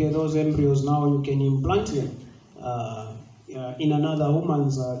 okay, those embryos now you can implant them in another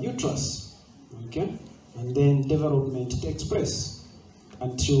woman's uterus. Okay, and then development takes place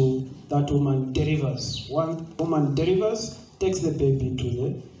until that woman delivers. One woman delivers, takes the baby to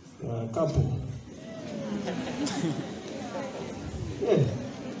the couple. Yeah.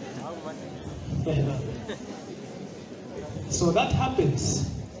 Yeah. So that happens.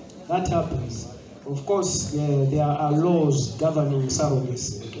 That happens. Of course, there are laws governing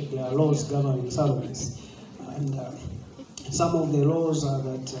surrogacy. Okay? There are laws governing surrogacy. And some of the laws are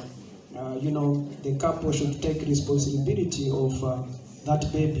that, the couple should take responsibility of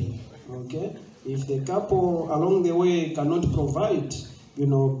that baby. Okay? If the couple along the way cannot provide,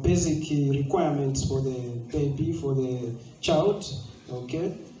 basic requirements for the baby, for the child,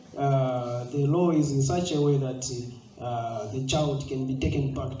 okay, the law is in such a way that the child can be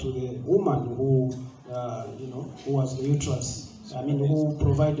taken back to the woman who has the uterus. Who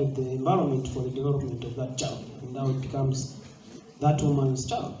provided the environment for the development of that child, and now it becomes that woman's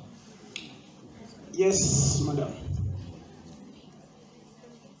child. Yes, madam.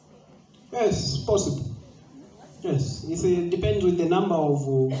 Yes, possible. Yes, it depends with the number of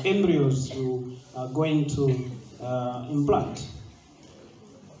embryos you are going to implant.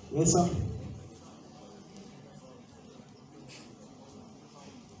 Yes, sir.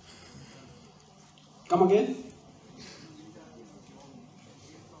 Come again?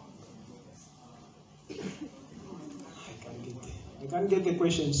 I can't get the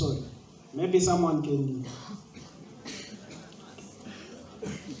question, sorry. Maybe someone can.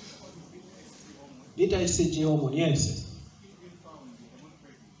 HCG hormone, yes.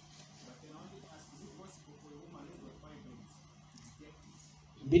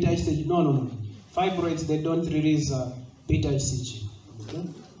 Beta HCG, no. Fibroids, they don't release beta HCG. Okay?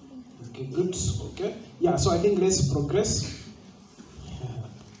 Okay, good. Okay. Yeah, so I think let's progress.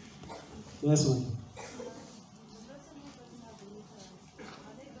 Yes, ma'am.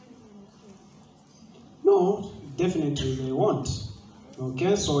 No, definitely they won't.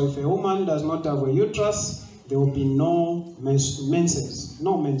 Okay, so if a woman does not have a uterus, there will be no menses,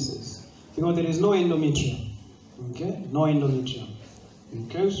 because there is no endometrium. Okay, no endometrium.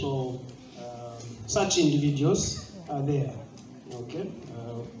 Okay, so such individuals are there. Okay,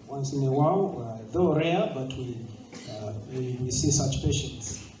 once in a while, though rare, but we see such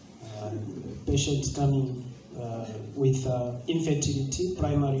patients. Patients coming with infertility,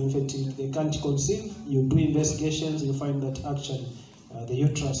 primary infertility, they can't conceive. You do investigations, you find that actually the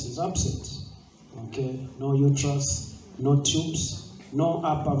uterus is absent. Okay, no uterus, no tubes, no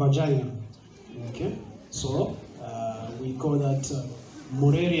upper vagina. Okay, so we call that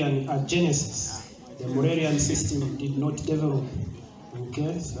Mullerian agenesis. The Mullerian system did not develop.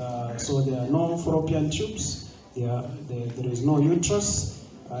 Okay, so there are no fallopian tubes. There is no uterus,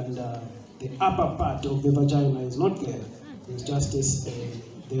 and the upper part of the vagina is not there. It's just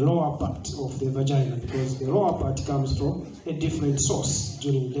the lower part of the vagina, because the lower part comes from a different source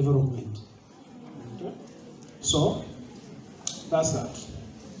during development. Okay? So, that's that.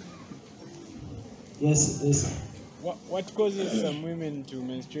 Yes, sir. What causes some women to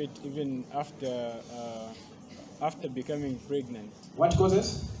menstruate even after becoming pregnant? What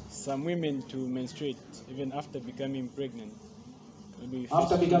causes? Some women to menstruate even after becoming pregnant. Maybe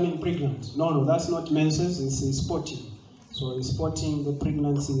after becoming pregnant? No, that's not menses, it's spotting. So spotting the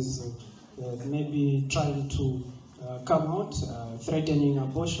pregnancy is maybe trying to come out, threatening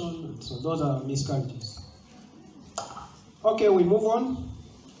abortion. So those are miscarriages. Okay, we move on.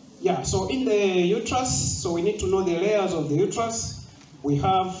 Yeah, so in the uterus, so we need to know the layers of the uterus. We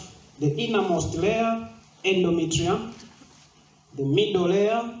have the innermost layer, endometrium. The middle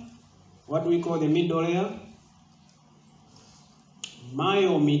layer, what do we call the middle layer?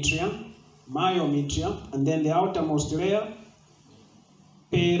 Myometrium. And then the outermost layer,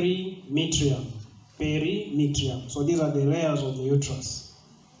 perimetrium. So these are the layers of the uterus.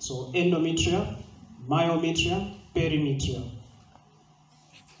 So endometrium, myometrium, perimetrium.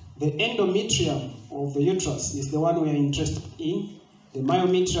 The endometrium of the uterus is the one we are interested in. The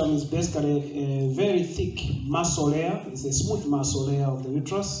myometrium is basically a very thick muscle layer. It's a smooth muscle layer of the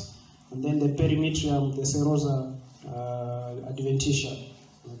uterus. And then the perimetrium, the serosa adventitia.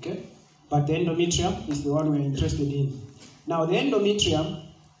 Okay? But the endometrium is the one we are interested in. Now, the endometrium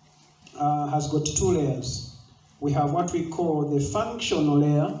has got two layers. We have what we call the functional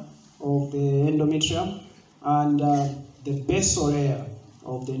layer of the endometrium and the basal layer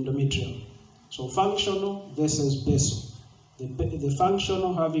of the endometrium. So functional versus basal. The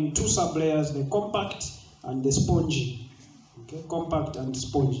functional having two sublayers, the compact and the spongy. Okay, compact and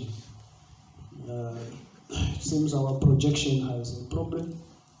spongy. It seems our projection has a problem.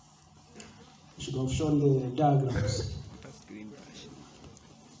 Should have shown the diagrams.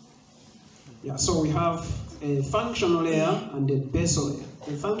 Yeah, so we have a functional layer and a basal layer.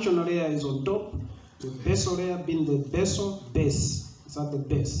 The functional layer is on top, the basal layer being the basal base. It's at the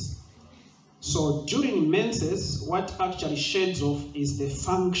base. So during menses, what actually shades off is the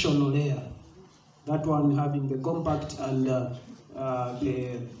functional layer. That one having the compact and the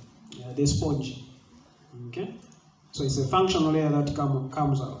sponge. Okay? So it's a functional layer that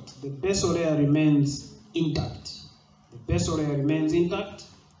comes out. The basal layer remains intact. The basal layer remains intact.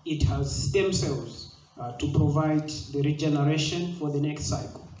 It has stem cells to provide the regeneration for the next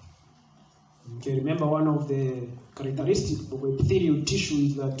cycle. Okay, remember one of the characteristics of epithelial tissue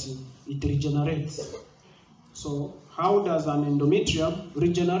is that it regenerates. So how does an endometrium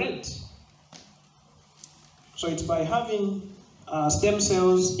regenerate? So it's by having stem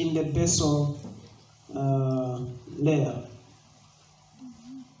cells in the basal layer.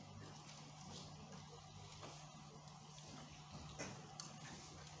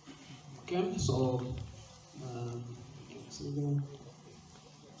 Okay, so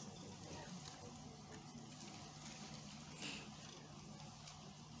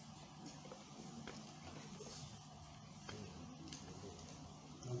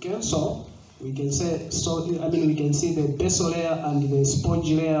okay, so we can say, we can see the basal layer and the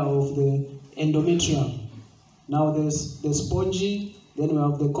spongy layer of the endometrium. Now there's the spongy, then we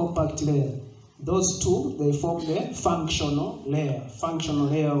have the compact layer. Those two, they form the functional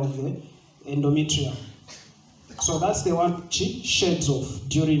layer of the endometrium. So that's the one which shades off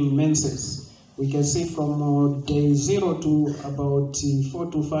during menses. We can see from day 0 to about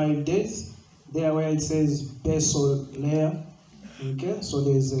 4 to 5 days, there where it says basal layer. Okay, so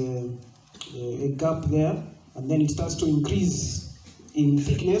there's a gap there, and then it starts to increase in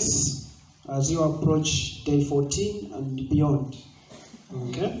thickness as you approach day 14 and beyond.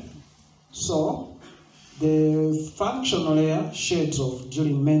 Okay, so the functional layer shades off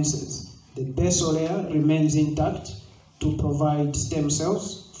during menses. The basal layer remains intact to provide stem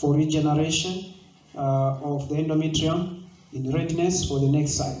cells for regeneration of the endometrium in readiness for the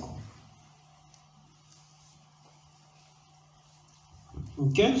next cycle.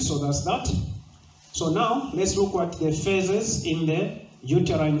 Okay, so that's that. So now let's look at the phases in the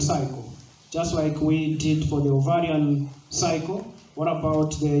uterine cycle. Just like we did for the ovarian cycle, what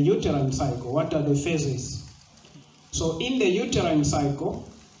about the uterine cycle? What are the phases? So in the uterine cycle,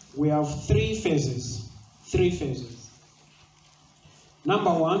 we have three phases.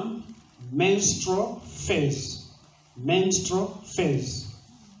 Number one, menstrual phase. Menstrual phase.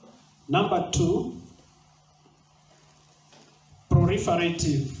 Number two,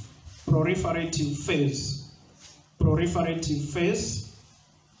 proliferative phase. Proliferative phase.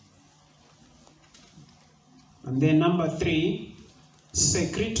 And then number three,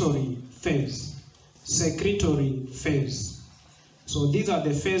 secretory phase. Secretory phase. So these are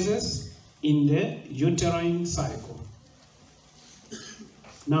the phases in the uterine cycle.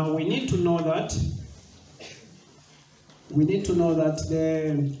 Now we need to know that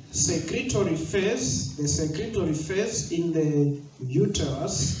the secretory phase in the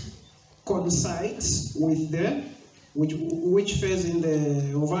uterus coincides with the which phase in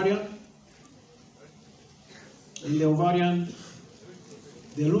the ovarian? In the ovarian,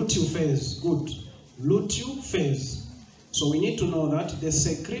 the luteal phase. Good. Luteal phase. So we need to know that the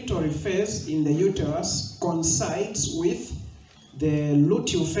secretory phase in the uterus coincides with the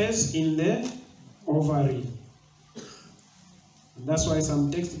luteal phase in the ovary. And that's why some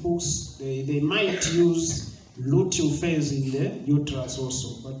textbooks, they might use luteal phase in the uterus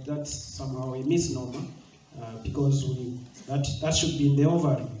also, but that's somehow a misnomer because that should be in the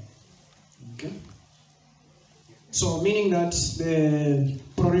ovary. Okay? So meaning that the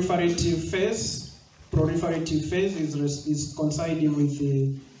proliferative phase is coinciding with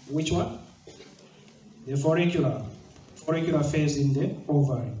the, which one? The follicular phase in the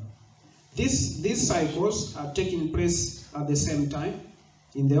ovary. These cycles are taking place at the same time.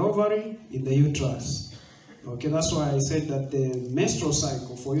 in the ovary, in the uterus. Okay, that's why I said that the menstrual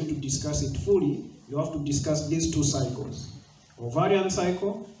cycle, for you to discuss it fully, you have to discuss these two cycles: ovarian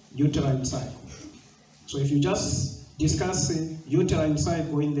cycle, uterine cycle. So if you just discuss uterine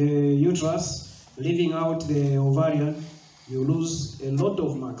cycle in the uterus, leaving out the ovarian, you lose a lot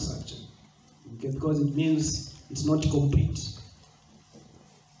of marks actually. Okay, because it means it's not complete.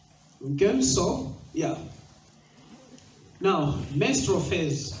 Okay, so yeah. Now, menstrual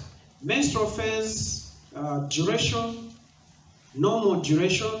phase. Menstrual phase duration, normal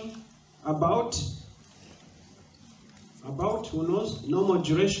duration, about who knows? Normal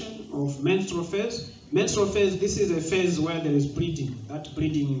duration of menstrual phase. Menstrual phase, this is a phase where there is bleeding, that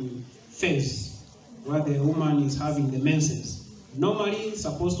bleeding phase, where the woman is having the menses. Normally, it's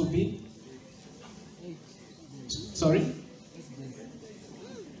supposed to be, sorry?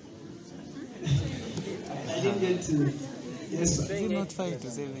 I didn't get to, yes sir. Is it not 5 to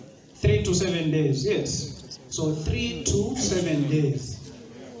 7? 3 to 7 days, yes. So 3 to 7 days.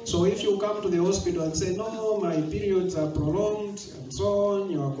 So if you come to the hospital and say, no, my periods are prolonged, and so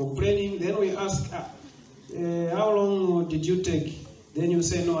on, you are complaining, then we ask, how long did you take? Then you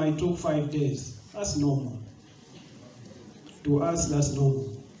say, no, I took 5 days. That's normal. To us, that's normal.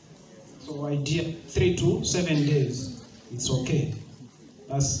 So idea 3 to 7 days, it's okay.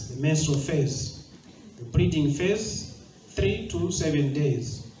 That's the menstrual phase. The bleeding phase, 3 to 7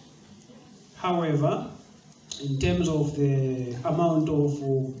 days. However, in terms of the amount of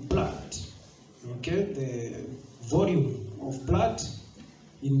blood, okay, the volume of blood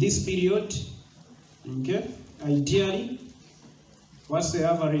in this period, okay, ideally, what's the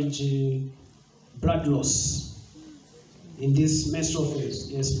average blood loss in this menstrual phase?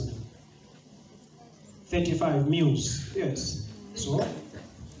 Yes, madam. 35 mils, yes. So,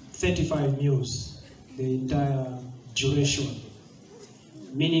 35 mils, the entire duration,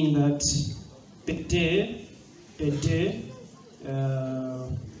 meaning that per day,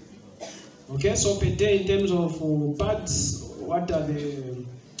 okay, so per day in terms of pads, what are the,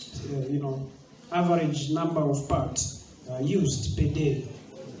 average number of pads used per day?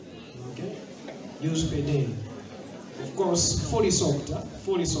 Okay, used per day. Of course, fully soaked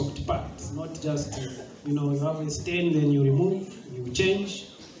pads, not just, you have a stain, then you remove, you change,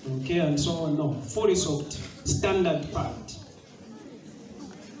 okay, and so on. No, fully soaked, standard pad.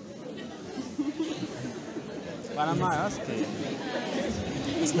 What am I asking?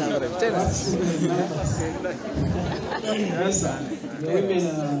 It's not what I'm Yes, sir. The women,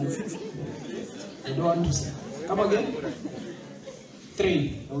 they don't want to say. Come again?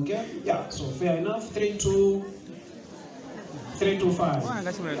 3, okay? Yeah, so fair enough. 3 to 5. I got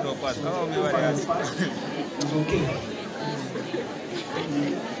you So 2, 5 pass is okay.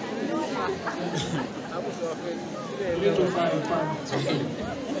 Three to 5 pads is okay.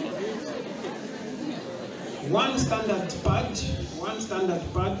 One standard pad,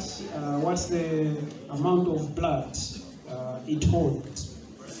 what's the amount of blood it holds?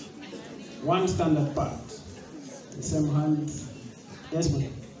 One standard pad. The same hand. Yes,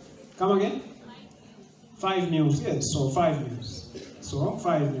 ma'am. Come again? 5 mils, yes, so 5 mils. So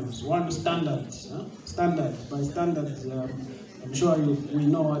 5 mils. One standard. Standard. By standard, I'm sure we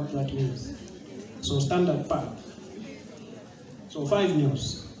know what that means. So standard pad. So 5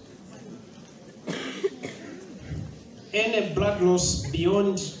 mils. Any blood loss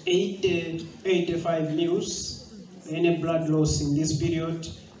beyond 85 mils, any blood loss in this period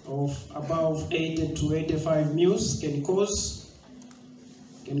of above 80 to 85 mils can cause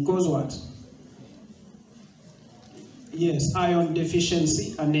what? Yes, iron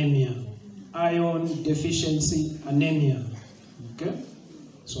deficiency anemia. Iron deficiency anemia. Okay?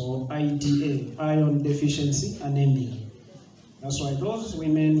 So IDA, iron deficiency anemia. That's why those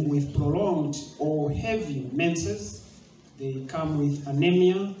women with prolonged or heavy menses, they come with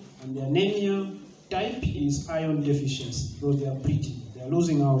anemia, and the anemia type is iron deficiency because they are bleeding. They are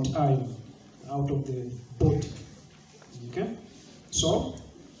losing out iron out of the body. Okay? So,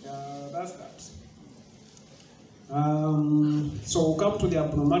 that's that. So we'll come to the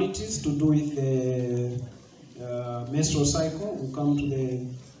abnormalities to do with the menstrual cycle. We'll come to the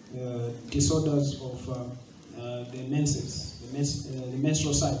disorders of the menses, the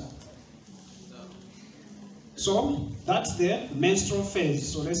menstrual cycle. So that's the menstrual phase.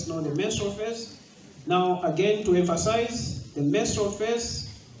 So let's know the menstrual phase. Now again, to emphasize, the menstrual phase,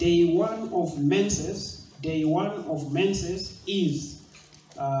 day one of menses is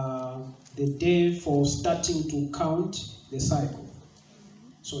the day for starting to count the cycle.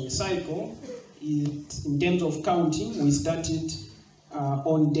 So the cycle, in terms of counting, we started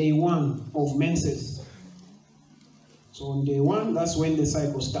on day one of menses. So on day 1, that's when the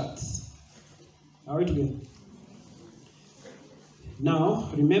cycle starts. Are we together? Now,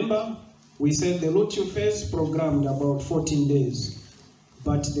 remember, we said the luteal phase programmed about 14 days,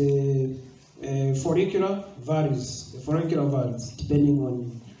 but the follicular varies. The follicular varies depending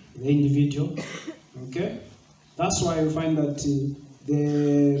on the individual. Okay? That's why you find that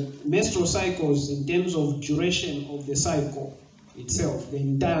the menstrual cycles, in terms of duration of the cycle itself, the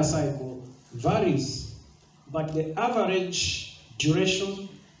entire cycle varies, but the average duration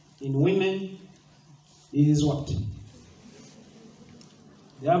in women is what?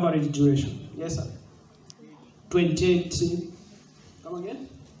 The average duration, yes sir? 28, come again?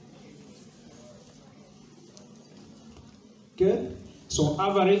 Good. So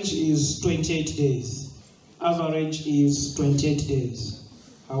average is 28 days. Average is 28 days.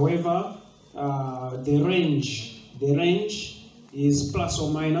 However, the range is plus or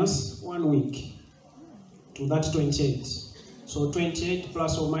minus 1 week to that 28. So 28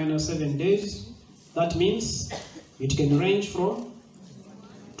 plus or minus 7 days, that means it can range from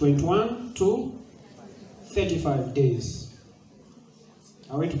 21 to 35 days.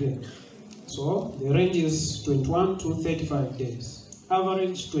 Are we together? So the range is 21 to 35 days.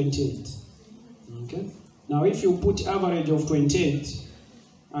 Average 28. Okay. Now if you put average of 28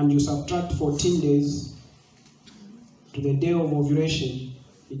 and you subtract 14 days to the day of ovulation,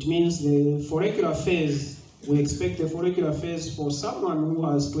 it means the follicular phase, we expect the follicular phase for someone who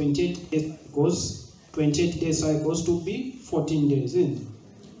has 28 days, because 28 day cycles to be 14 days, isn't it?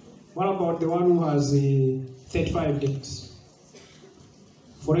 What about the one who has 35 days?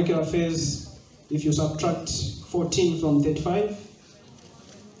 Follicular phase, if you subtract 14 from 35,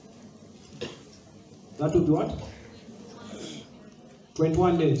 that would be what?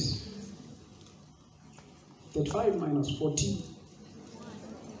 21 days. 35 minus 14.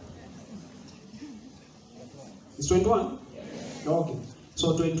 It's 21? Okay.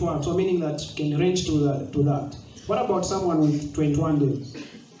 So 21. So meaning that can range to that. What about someone with 21 days?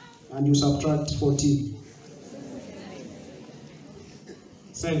 And you subtract 14.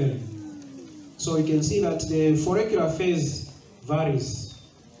 7. So you can see that the follicular phase varies.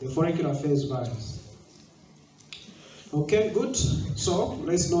 The follicular phase varies. Okay, good. So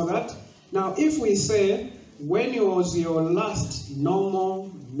let's know that. Now, if we say, when was your last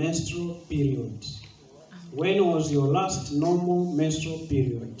normal menstrual period? When was your last normal menstrual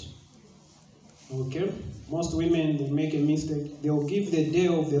period? Okay. Most women, they make a mistake. They'll give the day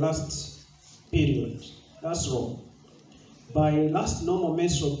of the last period. That's wrong. By last normal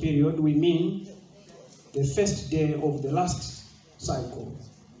menstrual period, we mean the first day of the last cycle.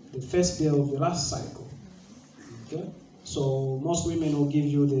 The first day of the last cycle. Okay? So most women will give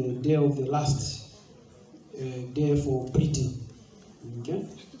you the day of the last day for bleeding. Okay?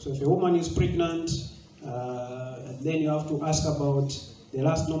 So if a woman is pregnant, then you have to ask about the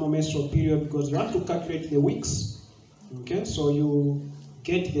last normal menstrual period, because you have to calculate the weeks. Okay, so you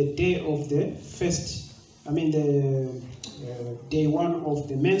get the day of the first, the day 1 of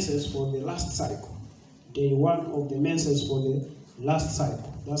the menses for the last cycle. Day 1 of the menses for the last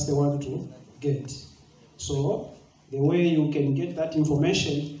cycle. That's the one to get. So the way you can get that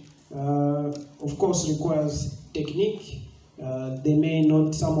information, of course, requires technique. They may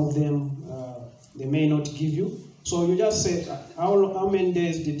not, some of them, they may not give you. So you just say, how many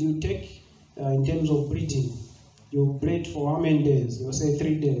days did you take in terms of bleeding? You bled for how many days? You'll say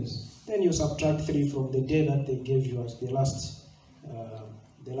 3 days. Then you subtract 3 from the day that they gave you as the last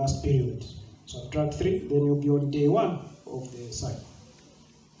period. Subtract 3, then you'll be on day 1 of the cycle.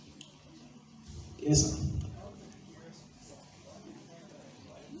 Yes, sir.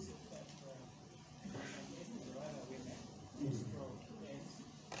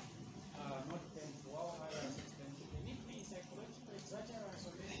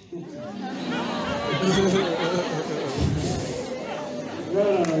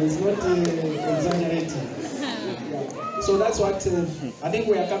 No, it's not exaggerating. Yeah. So that's what, I think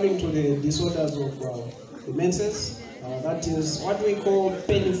we are coming to the disorders of the menses. That is what we call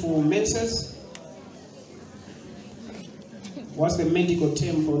painful menses. What's the medical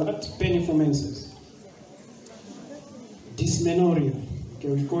term for that? Painful menses. Dysmenorrhea. Okay,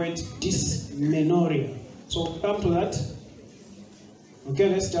 we call it dysmenorrhea. So come to that. Okay,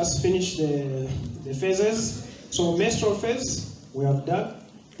 let's just finish the phases. So menstrual phase, we have done.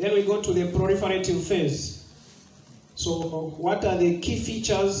 Then we go to the proliferative phase. So what are the key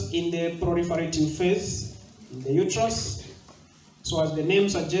features in the proliferative phase? In the uterus. So as the name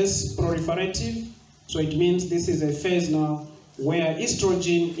suggests, proliferative. So it means this is a phase now where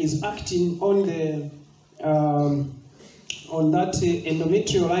estrogen is acting on the on that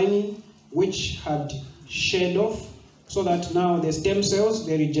endometrial lining which had shed off. so that now the stem cells,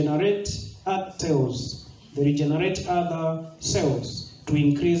 they regenerate cells. They regenerate other cells to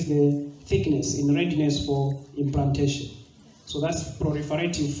increase the thickness in readiness for implantation. So that's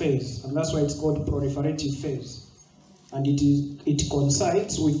proliferative phase, and that's why it's called proliferative phase. And it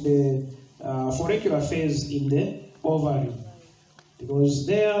coincides with the follicular phase in the ovary, because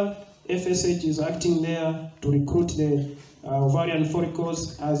there FSH is acting there to recruit the ovarian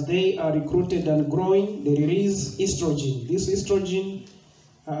follicles. As they are recruited and growing, they release estrogen. This estrogen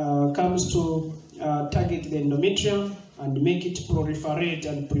comes to target the endometrium and make it proliferate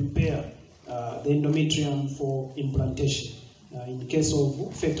and prepare the endometrium for implantation in case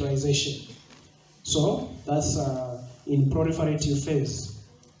of fertilization. So that's in proliferative phase.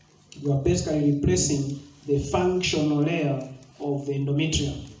 You are basically replacing the functional layer of the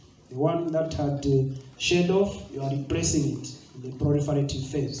endometrium. The one that had shed off, you are replacing it in the proliferative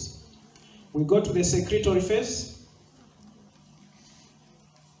phase. We go to the secretory phase.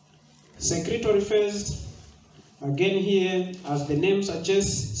 Secretory phase, again here, as the name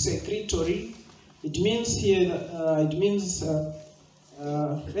suggests, secretory, it means here,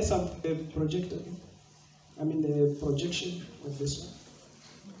 let's have the projector, the projection of this one.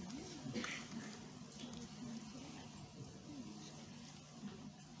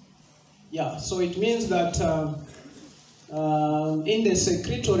 Yeah, so it means that in the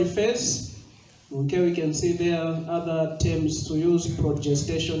secretory phase, okay, we can see there are other terms to use,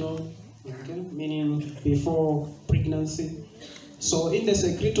 progestational, okay, meaning before pregnancy. So in the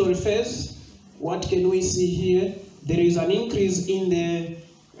secretory phase, what can we see here? There is an increase in the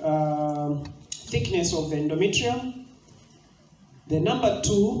thickness of the endometrium. The number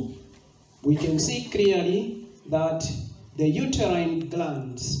 2, we can see clearly that the uterine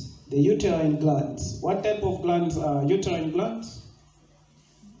glands, what type of glands are uterine glands?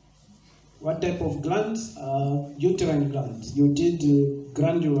 What type of glands are uterine glands? You did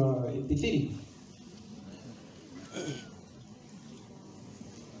glandular epithelium.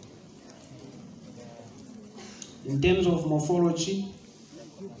 In terms of morphology,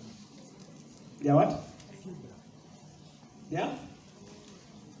 yeah, what? Yeah?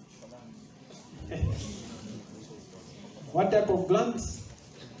 What type of glands?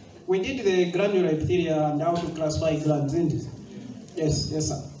 We did the granular epithelium and how to classify glands, isn't it? Yes, yes,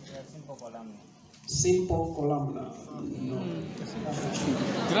 sir. Simple columnar. Simple columnar. No.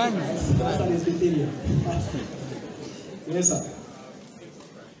 Glands. That's an epithelium. Yes, sir.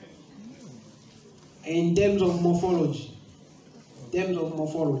 In terms of morphology,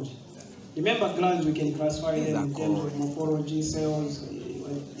 remember glands, we can classify them in terms of morphology, cells.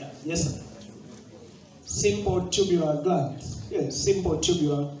 Yeah. Yes, sir. Simple tubular glands. Yes, simple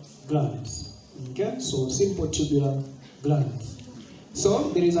tubular glands. Okay, so simple tubular glands. So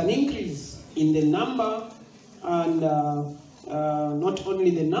there is an increase in the number, and not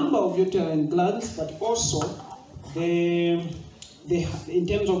only the number of uterine glands, but also in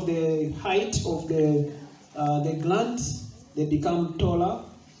terms of the height of the glands, they become taller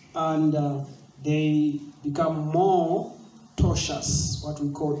and they become more tortuous, what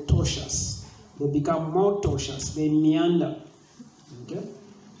we call tortuous. They become more tortuous, they meander. Okay?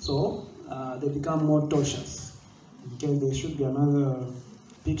 So they become more tortuous. Okay, there should be another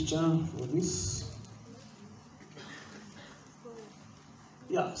picture for this.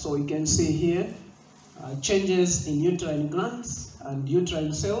 Yeah, so you can see here changes in uterine glands and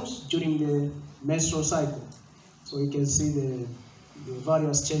uterine cells during the menstrual cycle. So you can see the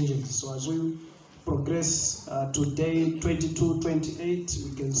various changes. So as we progress to day 22, 28,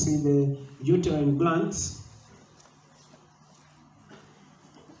 we can see the uterine glands.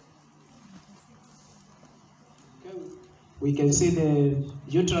 We can see the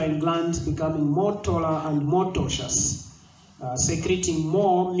uterine glands becoming more taller and more tortuous, secreting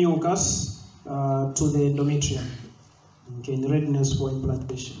more mucus to the endometrium, okay, in readiness for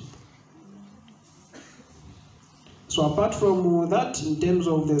implantation. So apart from that, in terms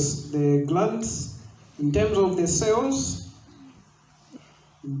of the glands, in terms of the cells,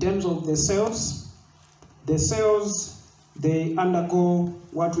 the cells, they undergo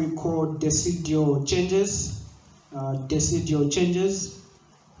what we call decidual changes.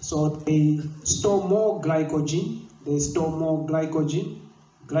 So they store more glycogen.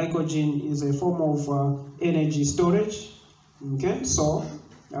 Glycogen is a form of energy storage. Okay, so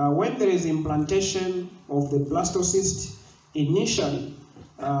when there is implantation of the blastocyst, initially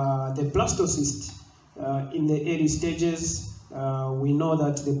the blastocyst in the early stages, we know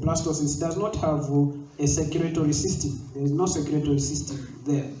that the blastocyst does not have a circulatory system. There is no circulatory system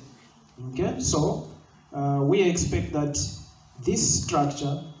there. Okay, so we expect that this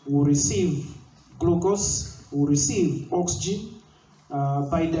structure will receive glucose will receive oxygen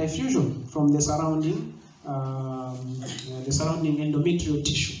by diffusion from the surrounding endometrial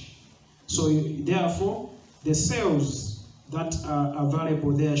tissue. So therefore, the cells that are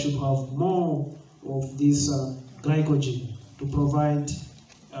available there should have more of this glycogen to provide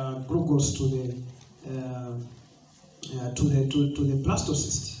glucose to the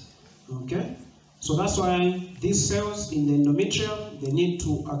blastocyst. Okay, so that's why these cells in the endometrium, they need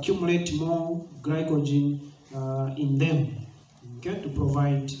to accumulate more glycogen in them. Okay, to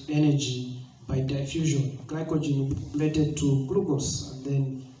provide energy by diffusion. Glycogen will be related to glucose, and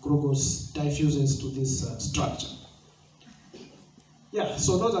then glucose diffuses to this structure. Yeah,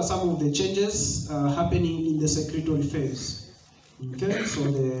 so those are some of the changes happening in the secretory phase. Okay, so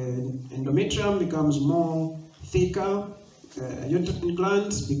the endometrium becomes more thicker, uterine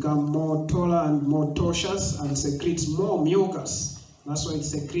glands become more taller and more tortuous and secretes more mucus. That's why it's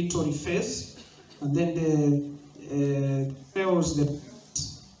secretory phase. And then the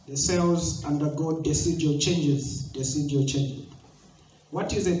cells undergo decidual changes.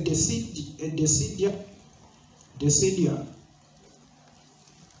 What is a decidia? Decidia.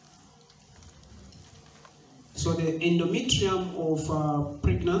 So the endometrium of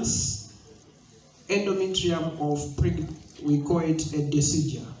pregnancy, we call it a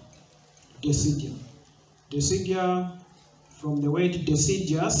decidia. Decidia, from the word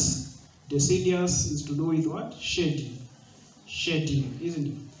deciduous is to do with what? Shedding, isn't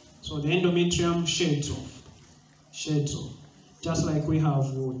it? So the endometrium sheds off. Just like we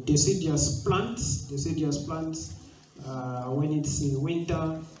have deciduous plants. When it's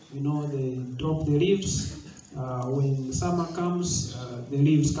winter, they drop the leaves. When summer comes, the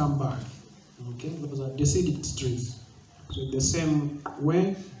leaves come back. Okay, those are deciduous trees. So the same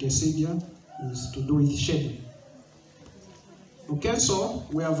way, decidia is to do with shedding. Okay, so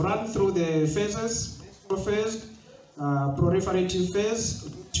we have run through the phases: phase, proliferative phase,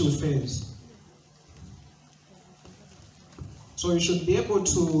 luteal phase. So you should be able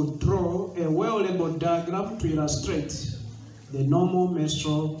to draw a well-labeled diagram to illustrate the normal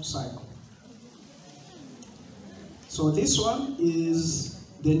menstrual cycle. So this one is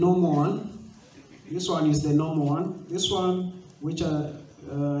the normal one. This one is the normal one. This one, which I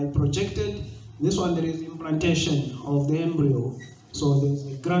projected, this one there is implantation of the embryo. So there's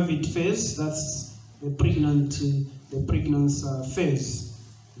a gravid phase, that's the pregnancy phase.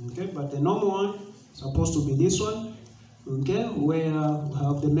 Okay, but the normal one is supposed to be this one. Okay, where we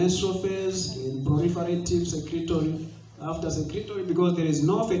have the menstrual phase, the proliferative, secretory. After secretory, because there is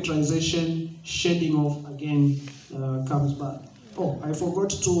no fertilization, shedding off again comes back. Oh, I forgot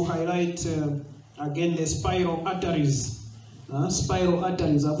to highlight again the spiral arteries. Spiral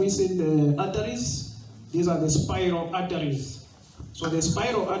arteries. Have we seen the arteries? These are the spiral arteries. So the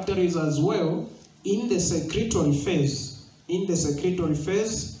spiral arteries as well, in the secretory phase. In the secretory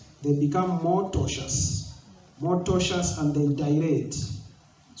phase, they become more tortuous and they dilate.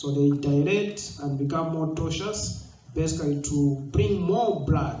 So they dilate and become more tortuous, basically to bring more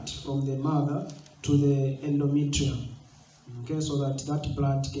blood from the mother to the endometrium. Okay, so that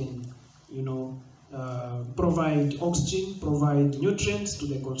blood can, provide oxygen, provide nutrients to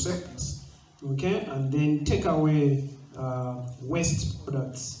the concepts, okay, and then take away waste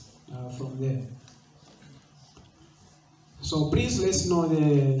products from there. So please, let's know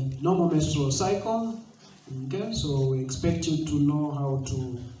the normal menstrual cycle. Okay, so we expect you to know how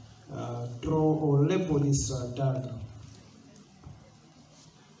to draw or label this diagram.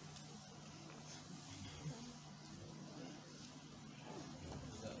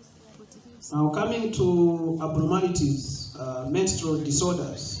 Now coming to abnormalities, menstrual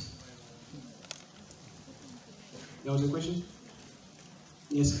disorders. There was a question?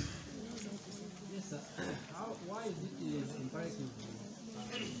 Yes, sir. Yes, sir. Why is it imperative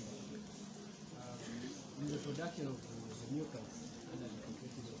in the production of the mucus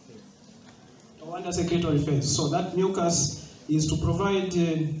under the secretory phase? So that mucus is to provide,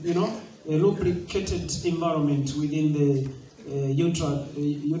 a lubricated environment within the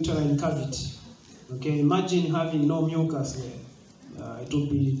uterine cavity. Okay, imagine having no mucus there. It will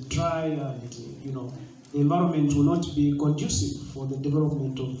be dry, and the environment will not be conducive for the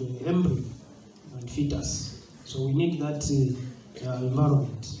development of the embryo and fetus. So we need that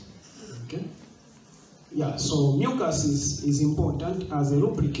environment. Okay. Yeah. So mucus is important as a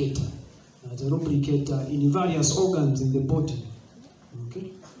lubricator. In various organs in the body.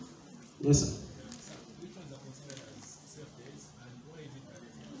 Okay. Yes, sir.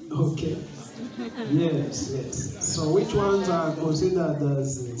 Okay. Yes. So which ones are considered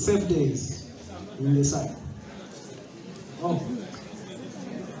as safe days in the cycle? Oh.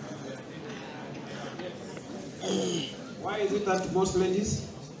 Why is it that most ladies?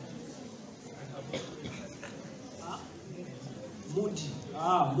 Moody.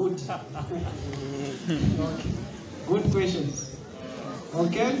 Moody. Okay. Good questions.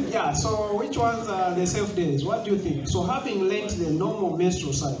 Okay, yeah, so which ones are the safe days? What do you think? So having learned the normal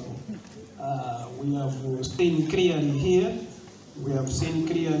menstrual cycle, we have seen clearly here, we have seen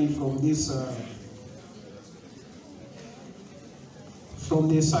clearly from this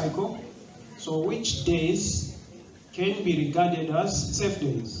cycle. So which days can be regarded as safe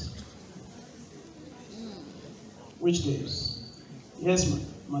days? Which days? Yes,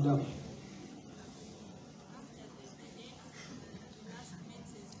 madam.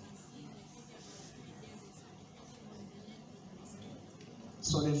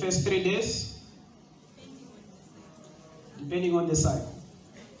 So the first 3 days, depending on the cycle.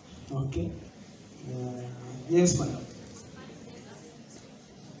 Okay. Yes, madam.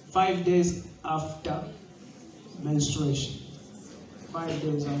 5 days after menstruation. 5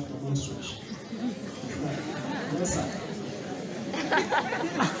 days after menstruation. Yes, sir.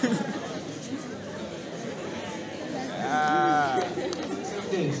 7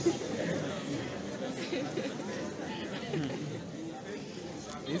 days.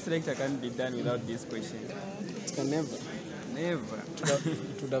 This lecture can't be done without this question. It can never. Never.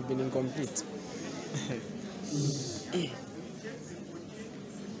 It would have been incomplete.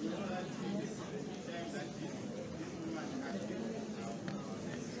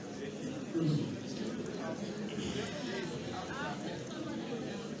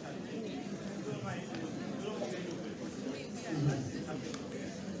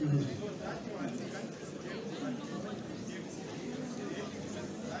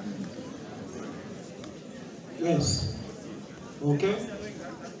 Yes. Okay.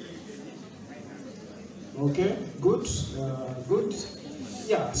 Okay. Good. Good.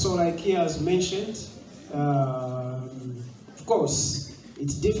 Yeah. So, like he has mentioned, of course,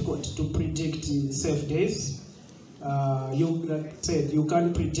 it's difficult to predict safe days. Like said, you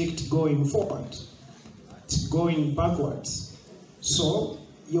can't predict going forward, going backwards. So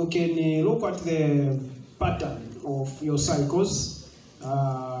you can look at the pattern of your cycles.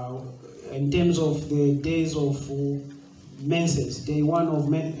 In terms of the days of menses, day 1 of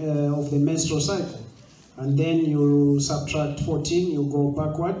the menstrual cycle, and then you subtract 14, you go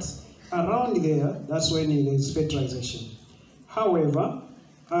backwards. Around there, that's when it is fertilization. However,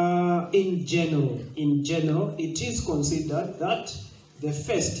 in general, it is considered that the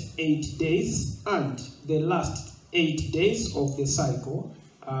first 8 days and the last 8 days of the cycle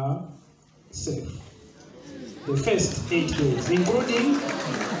are safe. The first 8 days, including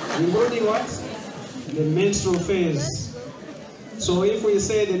what? The menstrual phase. So if we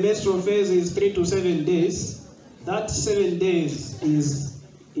say the menstrual phase is 3 to 7 days, that 7 days is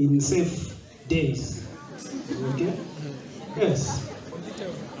in safe days. Okay? Yes.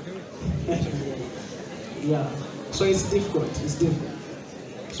 Yeah. So it's difficult. It's difficult.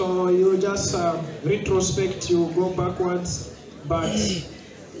 So you just retrospect, you go backwards, but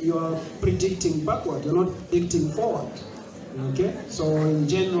you are predicting backward. You're not predicting forward. Okay, so in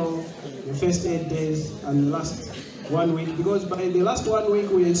general, the first 8 days and the last 1 week, because by the last 1 week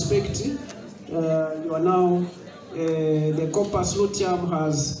we expect you are now, the corpus luteum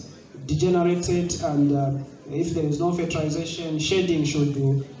has degenerated, and if there is no fertilization, shedding should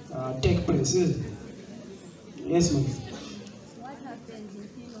take place, isn't it? Yes, ma'am. What happens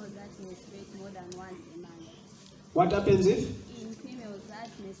in females that menstruate more than once a month? What happens if? In females that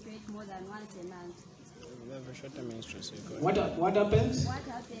menstruate more than once a month. We have a shorter menstrual cycle. What happens? What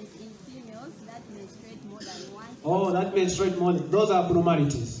happens in females that menstruate more than once? Oh, that menstruate more. Those are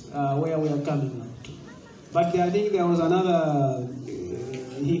abnormalities where we are coming to. But I think there was another.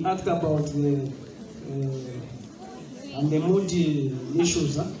 He asked about the and the moody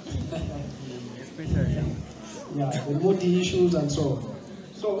issues. Huh? Especially. Yeah, the moody issues and so on.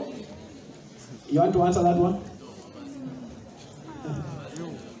 So, you want to answer that one?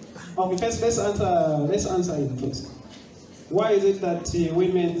 Okay, first let's answer it first. Why is it that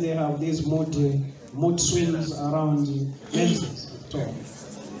women, they have these mood swings around menses?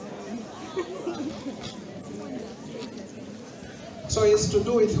 So it's to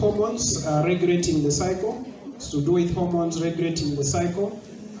do with hormones regulating the cycle. It's to do with hormones regulating the cycle.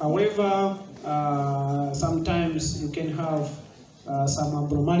 However, sometimes you can have some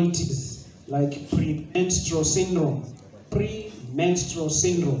abnormalities like premenstrual syndrome. Premenstrual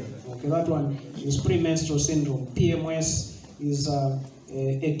syndrome. Okay, that one is premenstrual syndrome. PMS is a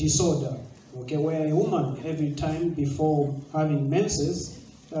disorder. Okay, where a woman every time before having menses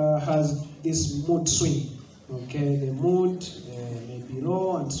has this mood swing. Okay, the mood may be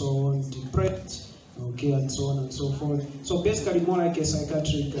low and so on, depressed. okay, and so on and so forth. So basically more like a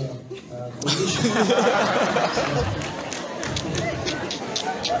psychiatric condition.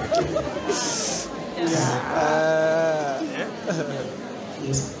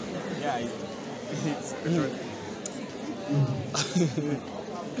 Yes. Yeah, it's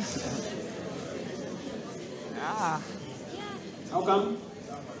How come?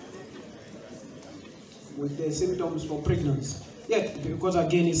 With the symptoms for pregnancy. Yeah, because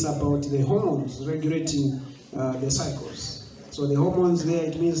again it's about the hormones regulating the cycles. So the hormones there,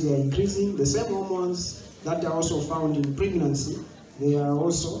 it means they are increasing. The same hormones that are also found in pregnancy, they are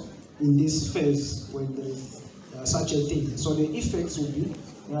also in this phase when there is such a thing. So the effects will be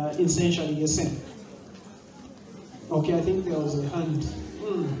essentially the same. Okay, I think there was a hand.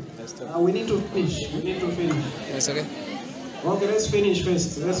 We need to finish. We need to finish. Yes, okay. Okay, let's finish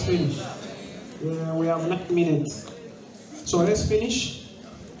first. Let's finish. We have 9 minutes. So let's finish.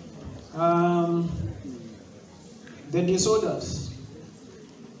 The disorders.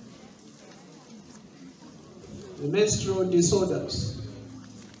 The menstrual disorders.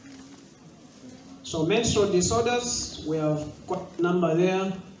 So menstrual disorders, we have quite a number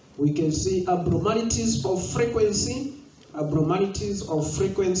there. We can see abnormalities of frequency. Abnormalities of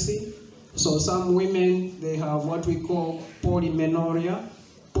frequency. So some women, they have what we call polymenorrhea.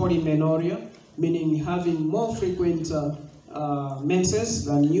 Polymenorrhea, meaning having more frequent menses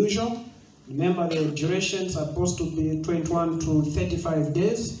than usual. Remember, the duration is supposed to be 21 to 35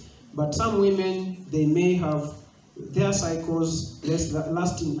 days, but some women, they may have their cycles the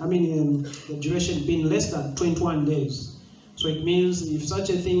duration being less than 21 days. So it means if such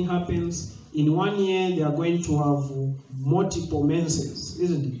a thing happens, in 1 year, they are going to have multiple menses,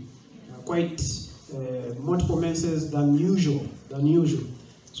 isn't it? Quite multiple menses than usual.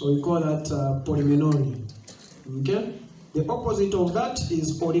 So we call that polymenorrhea. Okay? The opposite of that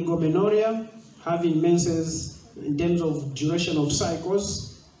is oligomenorrhea, having menses in terms of duration of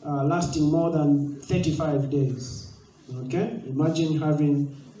cycles lasting more than 35 days. Okay? Imagine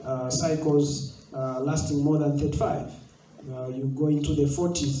having cycles lasting more than 35. You go into the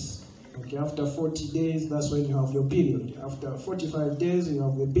 40s. Okay, after 40 days, that's when you have your period. After 45 days, you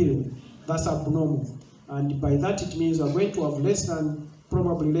have the period. That's abnormal. And by that, it means you're going to have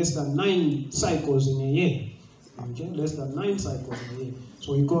probably less than 9 cycles in a year. Okay, less than 9 cycles in a year.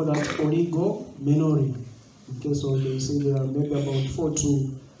 So we call that oligomenorrhea. Okay, so they say there are maybe about 4 to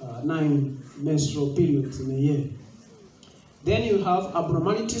 9 menstrual periods in a year. Then you have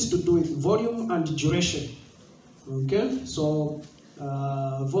abnormalities to do with volume and duration. Okay, so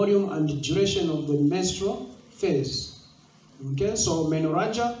volume and duration of the menstrual phase. Okay, so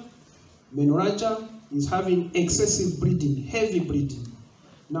menorrhagia is having excessive bleeding, heavy bleeding.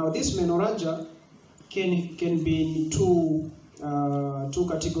 Now this menorrhagia can be in two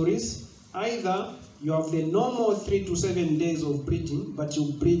categories. Either you have the normal 3 to 7 days of bleeding, but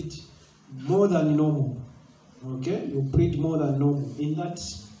you bleed more than normal. Okay, you bleed more than normal in that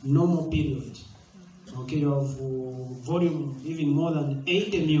normal period. Okay, you have volume even more than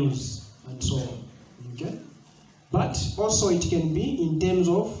 8 mL and so on. Okay, but also it can be in terms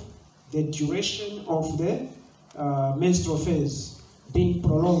of the duration of the menstrual phase being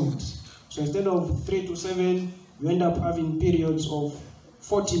prolonged. So instead of 3 to 7, you end up having periods of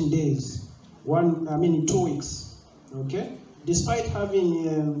 14 days, 2 weeks. Okay, despite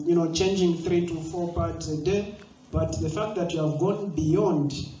having changing 3 to 4 parts a day, but the fact that you have gone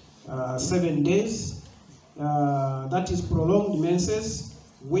beyond 7 days. That is prolonged menses,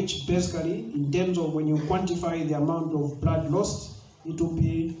 which basically, in terms of when you quantify the amount of blood lost, it will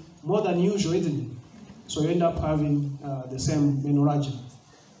be more than usual, isn't it? So you end up having the same menorrhagia.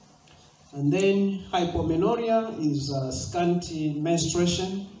 And then hypomenorrhea is scanty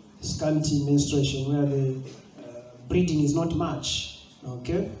menstruation, where the bleeding is not much.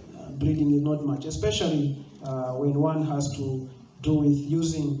 Okay, bleeding is not much, especially when one has to do with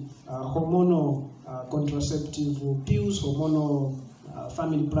using hormonal contraceptive pills, hormonal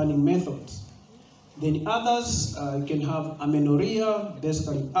family planning methods. Then others, you can have amenorrhea,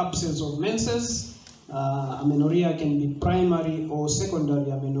 basically absence of menses. Amenorrhea can be primary or secondary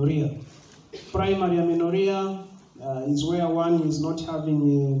amenorrhea. Primary amenorrhea is where one is not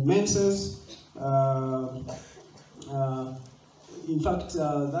having menses. In fact,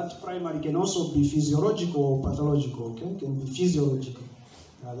 that primary can also be physiological or pathological. Okay, can be physiological,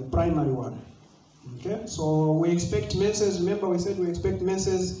 the primary one. Okay, so we expect menses. Remember, we said we expect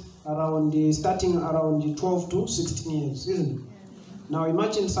menses starting around 12 to 16 years, isn't it? Now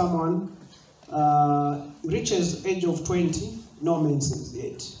imagine someone reaches age of 20, no menses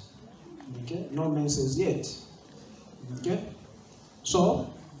yet. Okay, no menses yet. Okay, so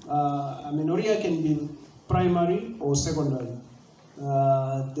amenorrhea can be primary or secondary.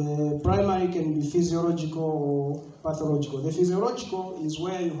 The primary can be physiological or pathological. The physiological is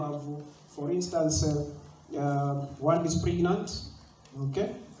where you have, for instance, one is pregnant,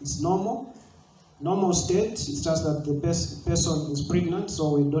 okay? It's normal state. It's just that the person is pregnant,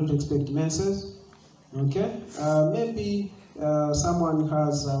 so we don't expect menses, okay? Maybe someone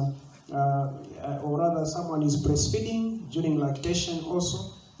has, or rather someone is breastfeeding during lactation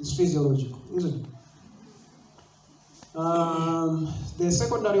also. It's physiological, isn't it? The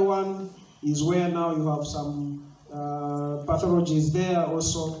secondary one is where now you have some pathologies there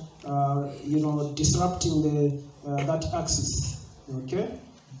also, disrupting the that axis, okay?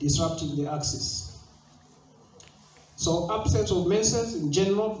 Disrupting the axis. So absence of menses in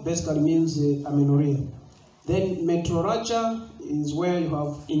general basically means amenorrhea. Then metrorrhagia is where you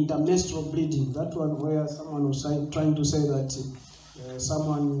have intermenstrual bleeding. That one where someone was trying to say that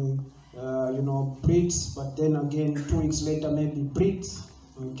someone bleeds, but then again 2 weeks later maybe bleeds.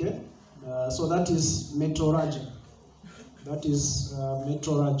 Okay, so that is metrorrhagia. That is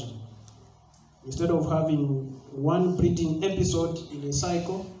metrorrhagia. Instead of having one bleeding episode in a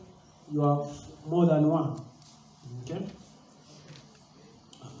cycle, you have more than one. Okay.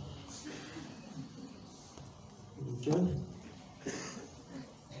 Okay.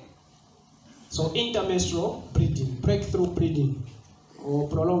 So intermenstrual bleeding, breakthrough bleeding, or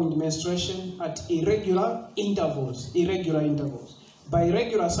prolonged menstruation at irregular intervals. By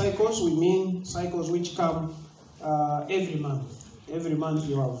irregular cycles, we mean cycles which come every month. Every month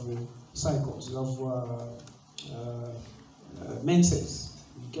you have cycles, you have menses.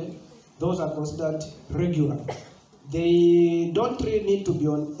 Okay, those are considered regular. They don't really need to be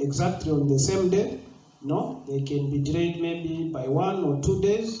exactly on the same day. No, they can be delayed maybe by 1 or 2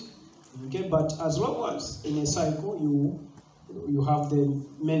 days. Okay, but as long as in a cycle you have the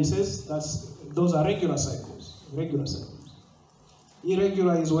menses, those are regular cycles. Regular cycles.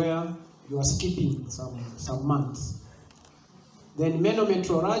 Irregular is where you are skipping some months. Then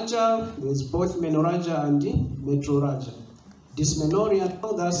menometrorrhagia, there's both menorrhagia and metrorrhagia. Dysmenorrhea,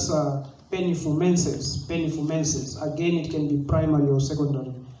 that's painful menses. Painful menses. Again, it can be primary or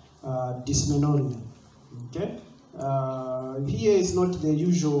secondary dysmenorrhea. Okay. Here is not the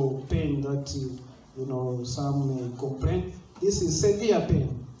usual pain that some may complain. This is severe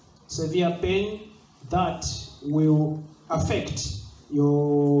pain that will affect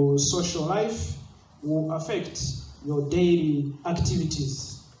your social life, will affect your daily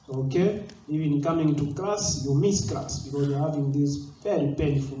activities. Okay, even coming to class, you miss class because you're having these very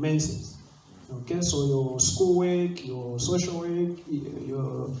painful menses. Okay, so your schoolwork, your social work,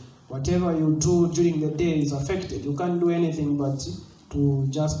 your whatever you do during the day is affected. You can't do anything but to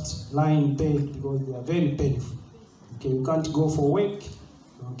just lie in bed because they are very painful. Okay, you can't go for work.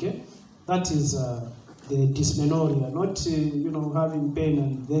 Okay, that is the dysmenorrhea, not having pain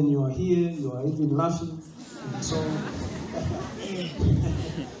and then you are here, you are even laughing. And so,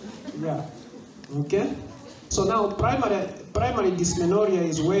 yeah. Okay. So now primary dysmenorrhea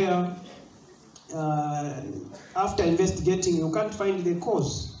is where after investigating you can't find the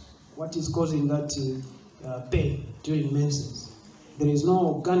cause. What is causing that pain during menses? There is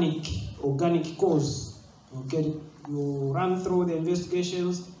no organic cause. Okay, you run through the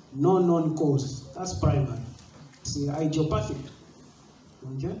investigations, no known cause. That's primary. It's idiopathic.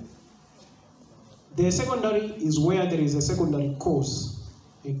 Okay. The secondary is where there is a secondary cause.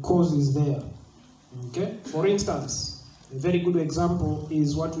 A cause is there. Okay. For instance, a very good example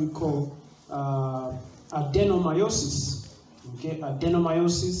is what we call adenomyosis. Okay,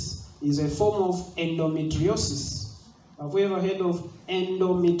 adenomyosis is a form of endometriosis. Have we ever heard of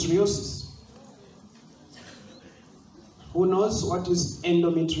endometriosis? Who knows what is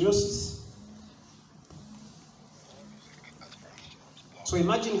endometriosis? So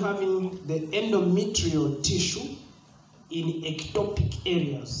imagine having the endometrial tissue in ectopic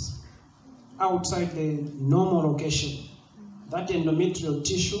areas outside the normal location. That endometrial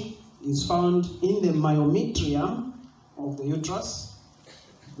tissue is found in the myometrium of the uterus.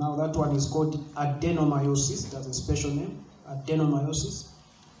 Now that one is called adenomyosis. That's a special name, adenomyosis.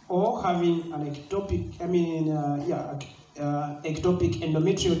 Or having an ectopic, ectopic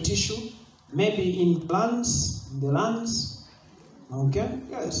endometrial tissue, maybe in the lungs. Okay,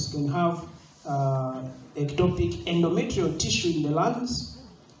 yes, you can have ectopic endometrial tissue in the lungs.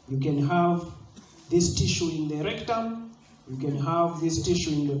 You can have this tissue in the rectum. You can have this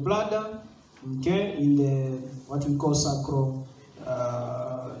tissue in the bladder. Okay, in the what we call sacral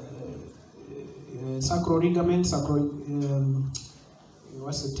ligament,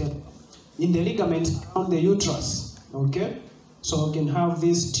 what's the term? In the ligaments around the uterus. Okay, So you can have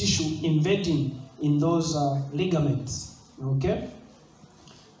this tissue embedding in those ligaments. Okay?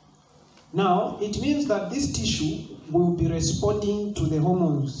 Now, it means that this tissue will be responding to the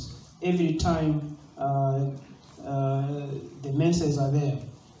hormones every time the menses are there.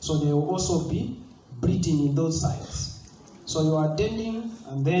 So they will also be bleeding in those sites. So you are attending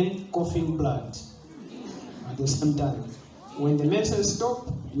and then coughing blood at the same time. When the menses stop,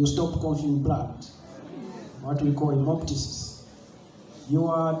 you stop coughing blood, what we call hemoptysis. You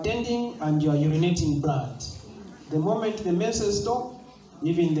are attending and you are urinating blood. The moment the menses stop,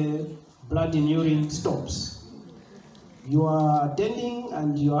 even the blood in urine stops. You are attending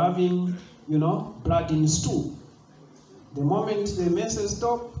and you are having, blood in stool. The moment the menses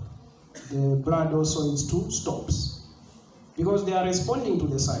stop, the blood also in stool stops. Because they are responding to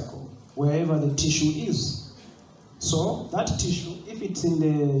the cycle, wherever the tissue is. So that tissue, if it's in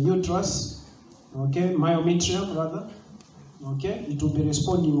the uterus, okay, myometrium rather, okay, it will be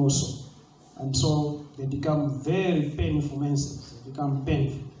responding also. And so they become very painful menses, they become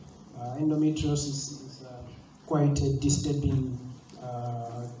painful. Endometriosis is quite a disturbing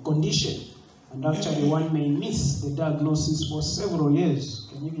condition. And actually one may miss the diagnosis for several years.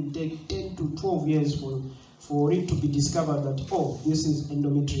 It can even take 10 to 12 years for it to be discovered that, oh, this is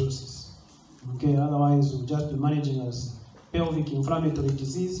endometriosis. Okay, otherwise we'll just be managing as pelvic inflammatory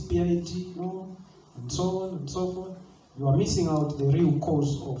disease, PID, and so on and so forth. You are missing out the real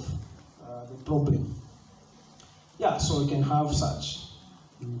cause of the problem. Yeah, so you can have such.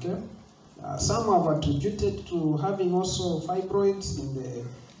 Okay, some have attributed to having also fibroids in the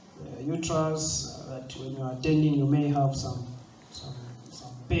uterus, that when you are attending you may have some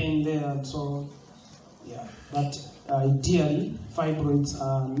pain there and so on. Yeah, but ideally fibroids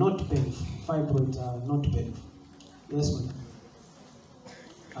are not painful. Fibroids are not painful. Yes, ma'am.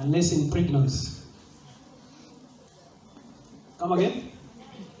 Unless in pregnancy. Come again?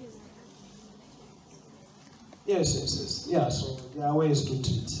 Yes. Yeah, so there are ways to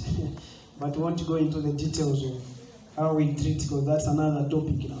treat. But we won't go into the details of how we treat, because that's another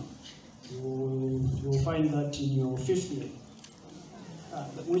topic now. You will find that in your 5th year.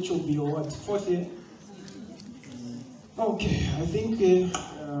 Which will be your what? 4th year? Okay, I think,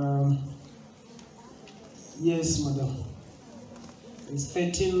 yes, madam. It's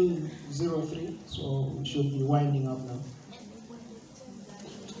 13:03, so we should be winding up now.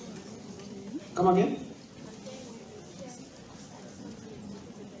 Come again?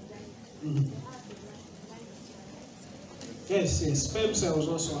 Mm-hmm. Yes, sperm cells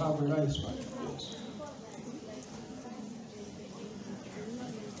also have a lifespan. Yes.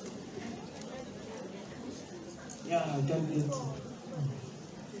 Yeah, I can get.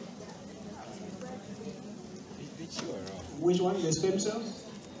 Which one? The sperm cells?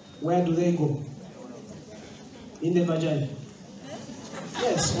 Where do they go? In the vagina.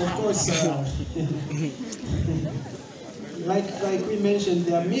 Yes, of course. Like we mentioned,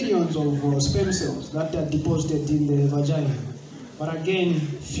 there are millions of sperm cells that are deposited in the vagina. But again,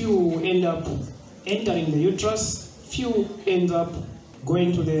 few end up entering the uterus, few end up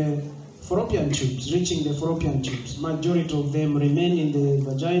going to the fallopian tubes, reaching the fallopian tubes. Majority of them remain in the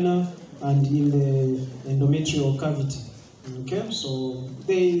vagina and in the endometrial cavity. Okay, so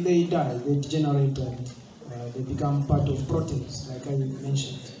they die, they degenerate, and they become part of proteins, like I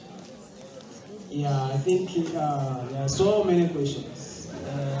mentioned. Yeah, I think there are so many questions.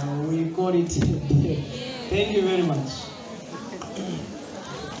 We call it. Thank you very much.